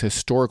document. This is a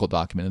historical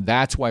document, and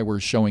that's why we're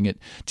showing it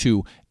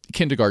to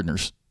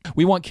kindergartners.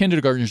 We want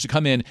kindergartners to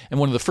come in, and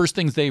one of the first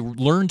things they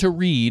learn to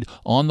read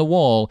on the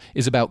wall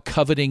is about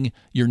coveting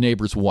your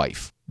neighbor's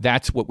wife.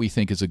 That's what we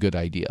think is a good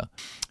idea.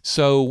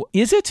 So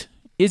is it?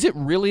 Is it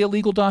really a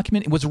legal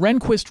document? Was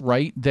Rehnquist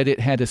right that it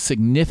had a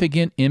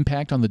significant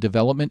impact on the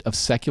development of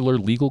secular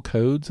legal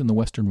codes in the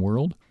Western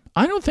world?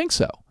 I don't think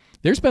so.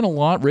 There's been a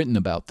lot written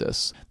about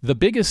this. The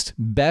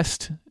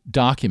best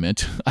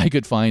document I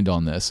could find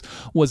on this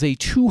was a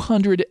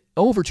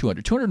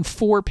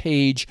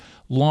 204-page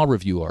law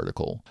review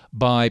article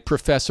by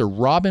Professor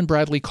Robin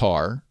Bradley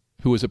Carr,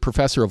 who is a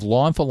professor of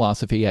law and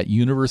philosophy at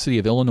University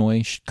of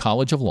Illinois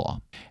College of Law.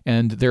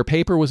 And their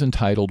paper was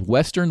entitled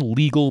Western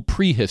Legal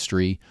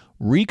Prehistory,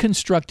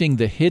 Reconstructing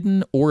the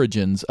Hidden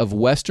Origins of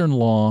Western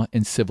Law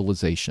and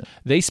Civilization.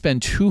 They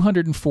spend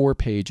 204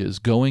 pages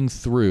going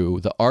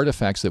through the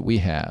artifacts that we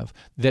have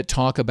that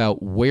talk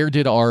about where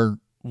did our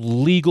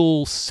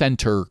legal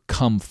center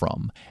come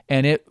from.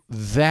 And it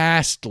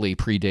vastly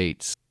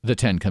predates the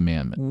Ten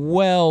Commandments.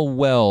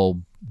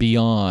 Well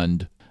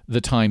beyond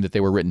the time that they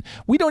were written.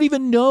 We don't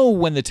even know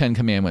when the Ten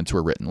Commandments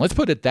were written. Let's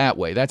put it that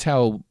way. That's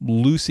how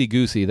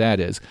loosey-goosey that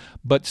is.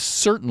 But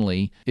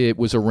certainly it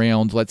was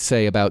around, let's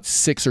say, about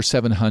 600 or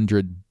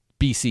 700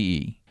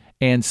 BCE.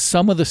 And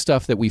some of the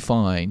stuff that we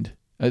find,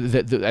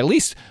 at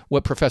least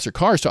what Professor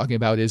Carr is talking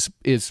about, is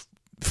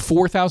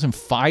 4,000,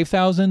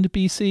 5,000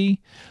 BC.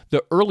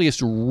 The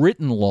earliest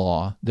written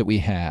law that we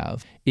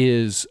have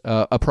is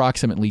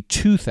approximately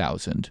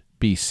 2,000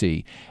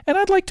 BC. And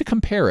I'd like to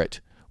compare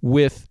it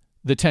with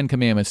the Ten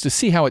Commandments to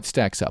see how it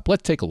stacks up.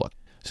 Let's take a look.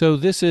 So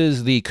this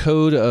is the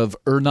Code of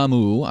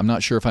Ur-Nammu. I'm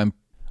not sure if I'm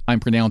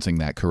pronouncing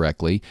that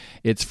correctly.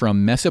 It's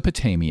from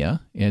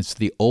Mesopotamia. It's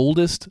the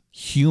oldest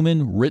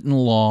human written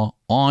law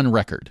on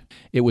record.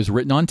 It was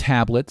written on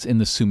tablets in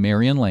the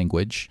Sumerian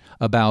language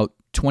about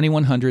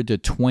 2100 to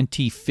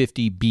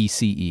 2050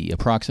 BCE,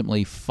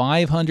 approximately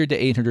 500 to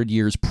 800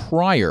 years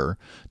prior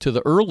to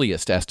the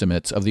earliest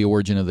estimates of the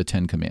origin of the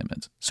Ten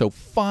Commandments. So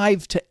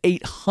 500 to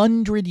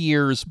 800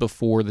 years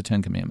before the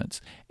Ten Commandments.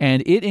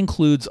 And it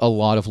includes a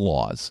lot of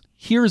laws.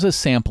 Here's a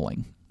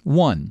sampling.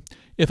 1.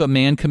 If a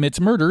man commits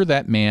murder,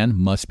 that man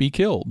must be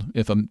killed.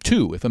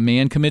 2. If a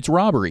man commits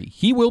robbery,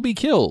 he will be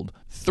killed.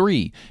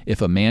 3.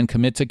 If a man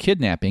commits a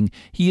kidnapping,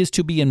 he is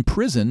to be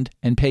imprisoned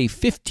and pay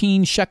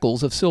 15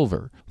 shekels of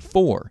silver.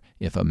 4.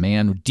 If a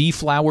man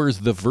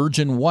deflowers the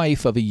virgin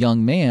wife of a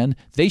young man,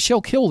 they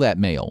shall kill that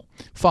male.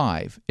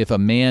 5. If a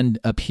man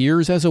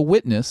appears as a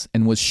witness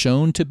and was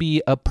shown to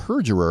be a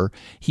perjurer,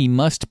 he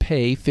must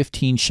pay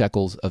 15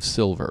 shekels of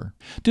silver.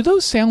 Do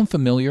those sound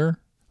familiar?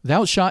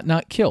 Thou shalt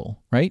not kill,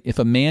 right? If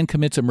a man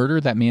commits a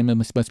murder, that man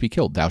must be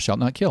killed. Thou shalt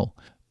not kill.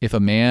 If a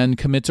man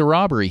commits a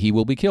robbery, he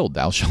will be killed.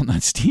 Thou shalt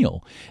not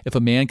steal. If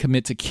a man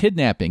commits a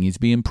kidnapping, he's to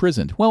be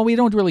imprisoned. Well, we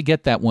don't really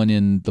get that one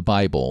in the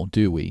Bible,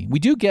 do we? We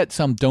do get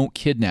some don't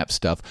kidnap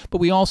stuff, but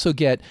we also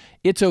get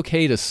it's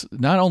okay to,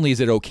 not only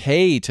is it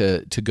okay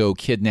to go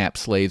kidnap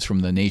slaves from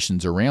the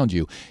nations around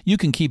you, you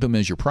can keep them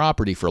as your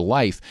property for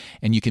life,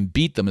 and you can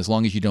beat them as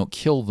long as you don't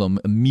kill them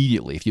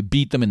immediately. If you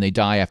beat them and they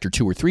die after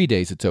 2 or 3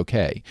 days, it's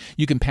okay.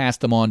 You can pass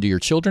them on to your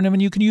children,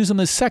 and you can use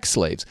them as sex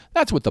slaves.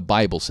 That's what the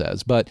Bible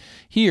says. But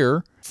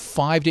here,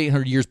 500 to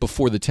 800 years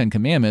before the Ten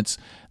Commandments,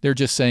 they're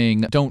just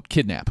saying, don't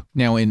kidnap.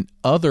 Now, in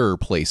other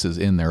places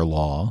in their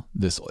law,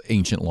 this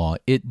ancient law,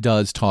 it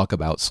does talk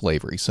about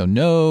slavery. So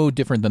no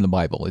different than the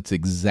Bible. It's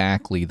exactly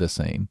the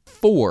same.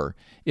 4,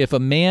 if a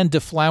man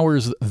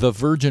deflowers the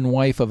virgin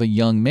wife of a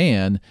young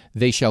man,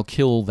 they shall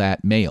kill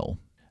that male.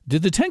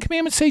 Did the Ten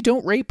Commandments say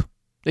don't rape?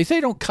 They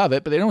say don't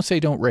covet, but they don't say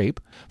don't rape.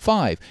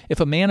 5, if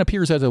a man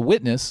appears as a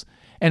witness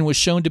and was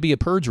shown to be a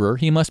perjurer,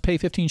 he must pay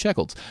 15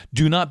 shekels.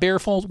 Do not bear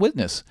false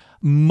witness.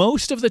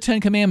 Most of the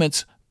Ten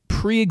Commandments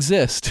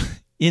pre-exist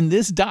in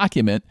this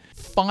document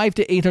 500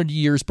 to 800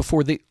 years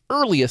before the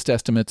earliest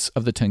estimates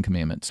of the Ten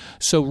Commandments.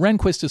 So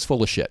Rehnquist is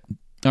full of shit,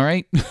 all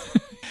right?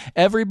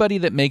 Everybody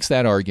that makes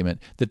that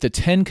argument that the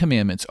Ten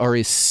Commandments are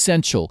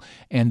essential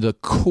and the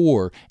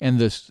core and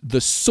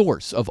the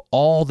source of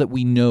all that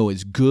we know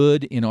is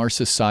good in our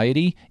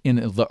society,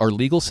 in our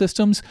legal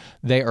systems,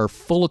 they are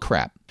full of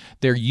crap.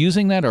 They're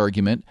using that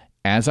argument,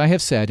 as I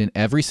have said in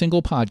every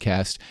single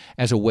podcast,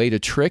 as a way to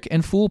trick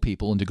and fool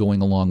people into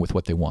going along with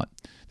what they want.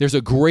 There's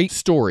a great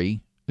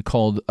story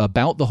called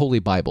About the Holy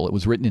Bible. It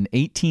was written in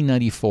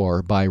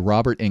 1894 by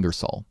Robert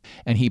Ingersoll,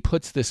 and he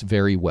puts this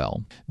very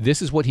well.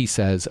 This is what he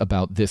says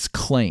about this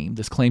claim.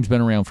 This claim's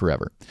been around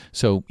forever.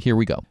 So here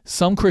we go.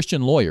 Some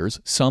Christian lawyers,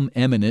 some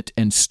eminent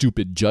and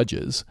stupid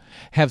judges,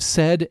 have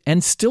said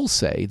and still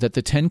say that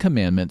the Ten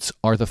Commandments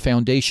are the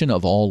foundation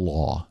of all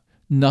law.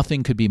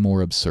 Nothing could be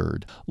more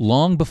absurd.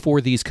 Long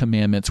before these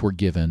commandments were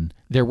given,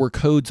 there were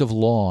codes of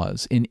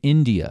laws in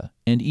India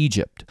and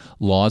Egypt,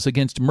 laws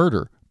against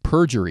murder,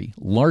 perjury,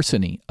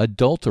 larceny,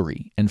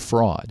 adultery, and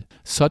fraud.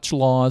 Such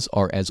laws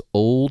are as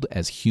old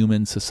as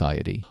human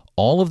society.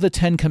 All of the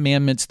Ten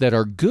Commandments that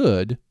are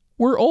good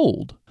were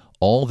old.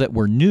 All that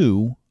were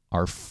new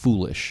are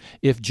foolish.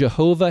 If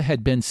Jehovah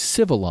had been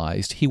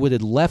civilized, he would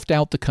have left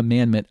out the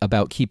commandment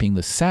about keeping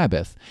the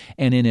Sabbath,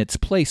 and in its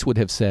place would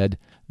have said,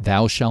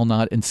 "Thou shalt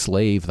not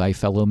enslave thy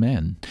fellow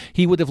men."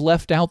 He would have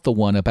left out the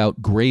one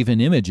about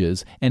graven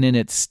images, and in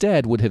its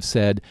stead would have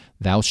said,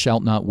 "Thou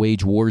shalt not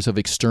wage wars of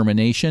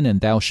extermination, and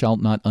thou shalt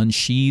not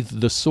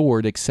unsheathe the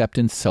sword except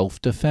in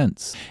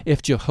self-defense."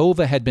 If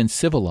Jehovah had been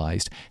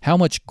civilized, how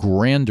much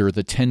grander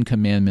the Ten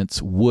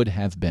Commandments would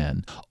have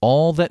been.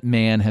 All that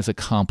man has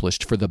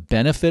accomplished for the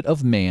benefit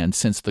of man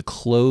since the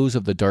close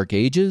of the Dark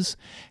Ages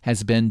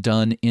has been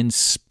done in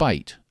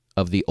spite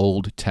of the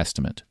Old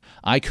Testament.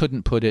 I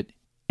couldn't put it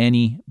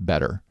any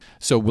better.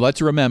 So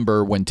let's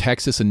remember, when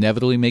Texas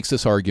inevitably makes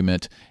this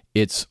argument,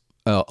 it's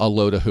a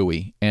load of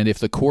hooey. And if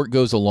the court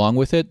goes along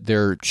with it,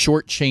 they're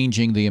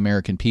shortchanging the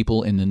American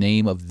people in the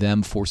name of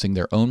them forcing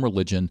their own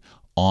religion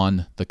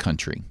on the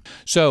country.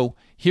 So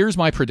Here's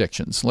my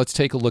predictions. Let's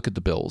take a look at the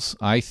bills.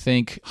 I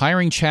think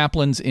hiring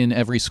chaplains in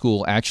every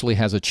school actually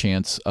has a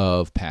chance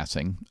of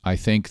passing. I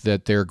think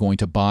that they're going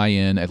to buy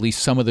in, at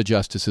least some of the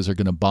justices are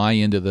going to buy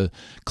into the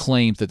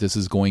claim that this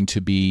is going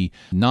to be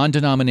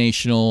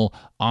non-denominational,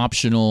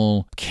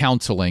 optional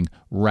counseling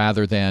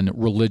rather than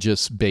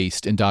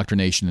religious-based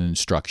indoctrination and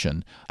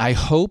instruction. I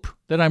hope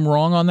that I'm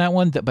wrong on that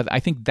one, but I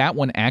think that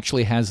one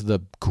actually has the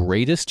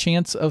greatest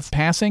chance of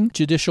passing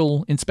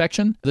judicial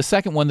inspection. The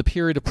second one, the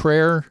period of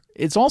prayer,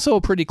 it's also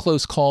a pretty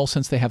close call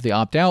since they have the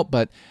opt-out,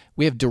 but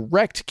we have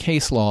direct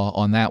case law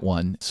on that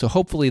one, so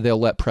hopefully they'll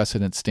let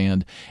precedent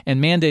stand.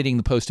 And mandating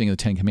the posting of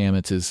the Ten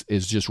Commandments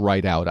is just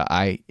right out.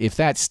 If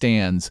that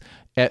stands,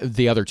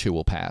 the other two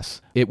will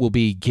pass. It will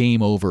be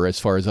game over as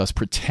far as us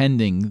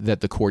pretending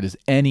that the court is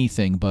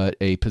anything but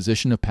a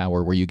position of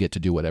power where you get to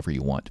do whatever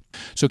you want.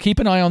 So keep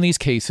an eye on these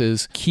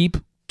cases. Keep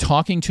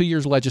talking to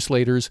your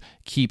legislators,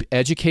 keep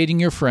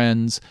educating your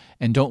friends,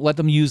 and don't let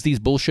them use these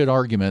bullshit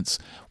arguments.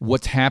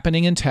 What's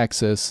happening in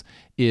Texas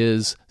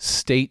is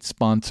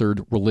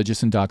state-sponsored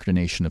religious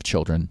indoctrination of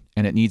children,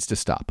 and it needs to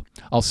stop.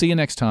 I'll see you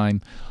next time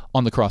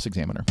on The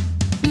Cross-Examiner.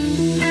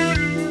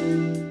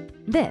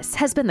 This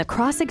has been the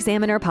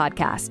Cross-Examiner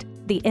podcast,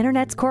 the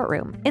Internet's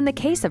courtroom in the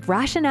case of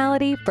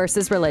rationality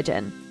versus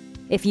religion.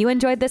 If you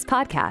enjoyed this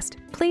podcast,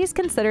 please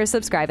consider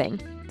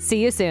subscribing.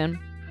 See you soon.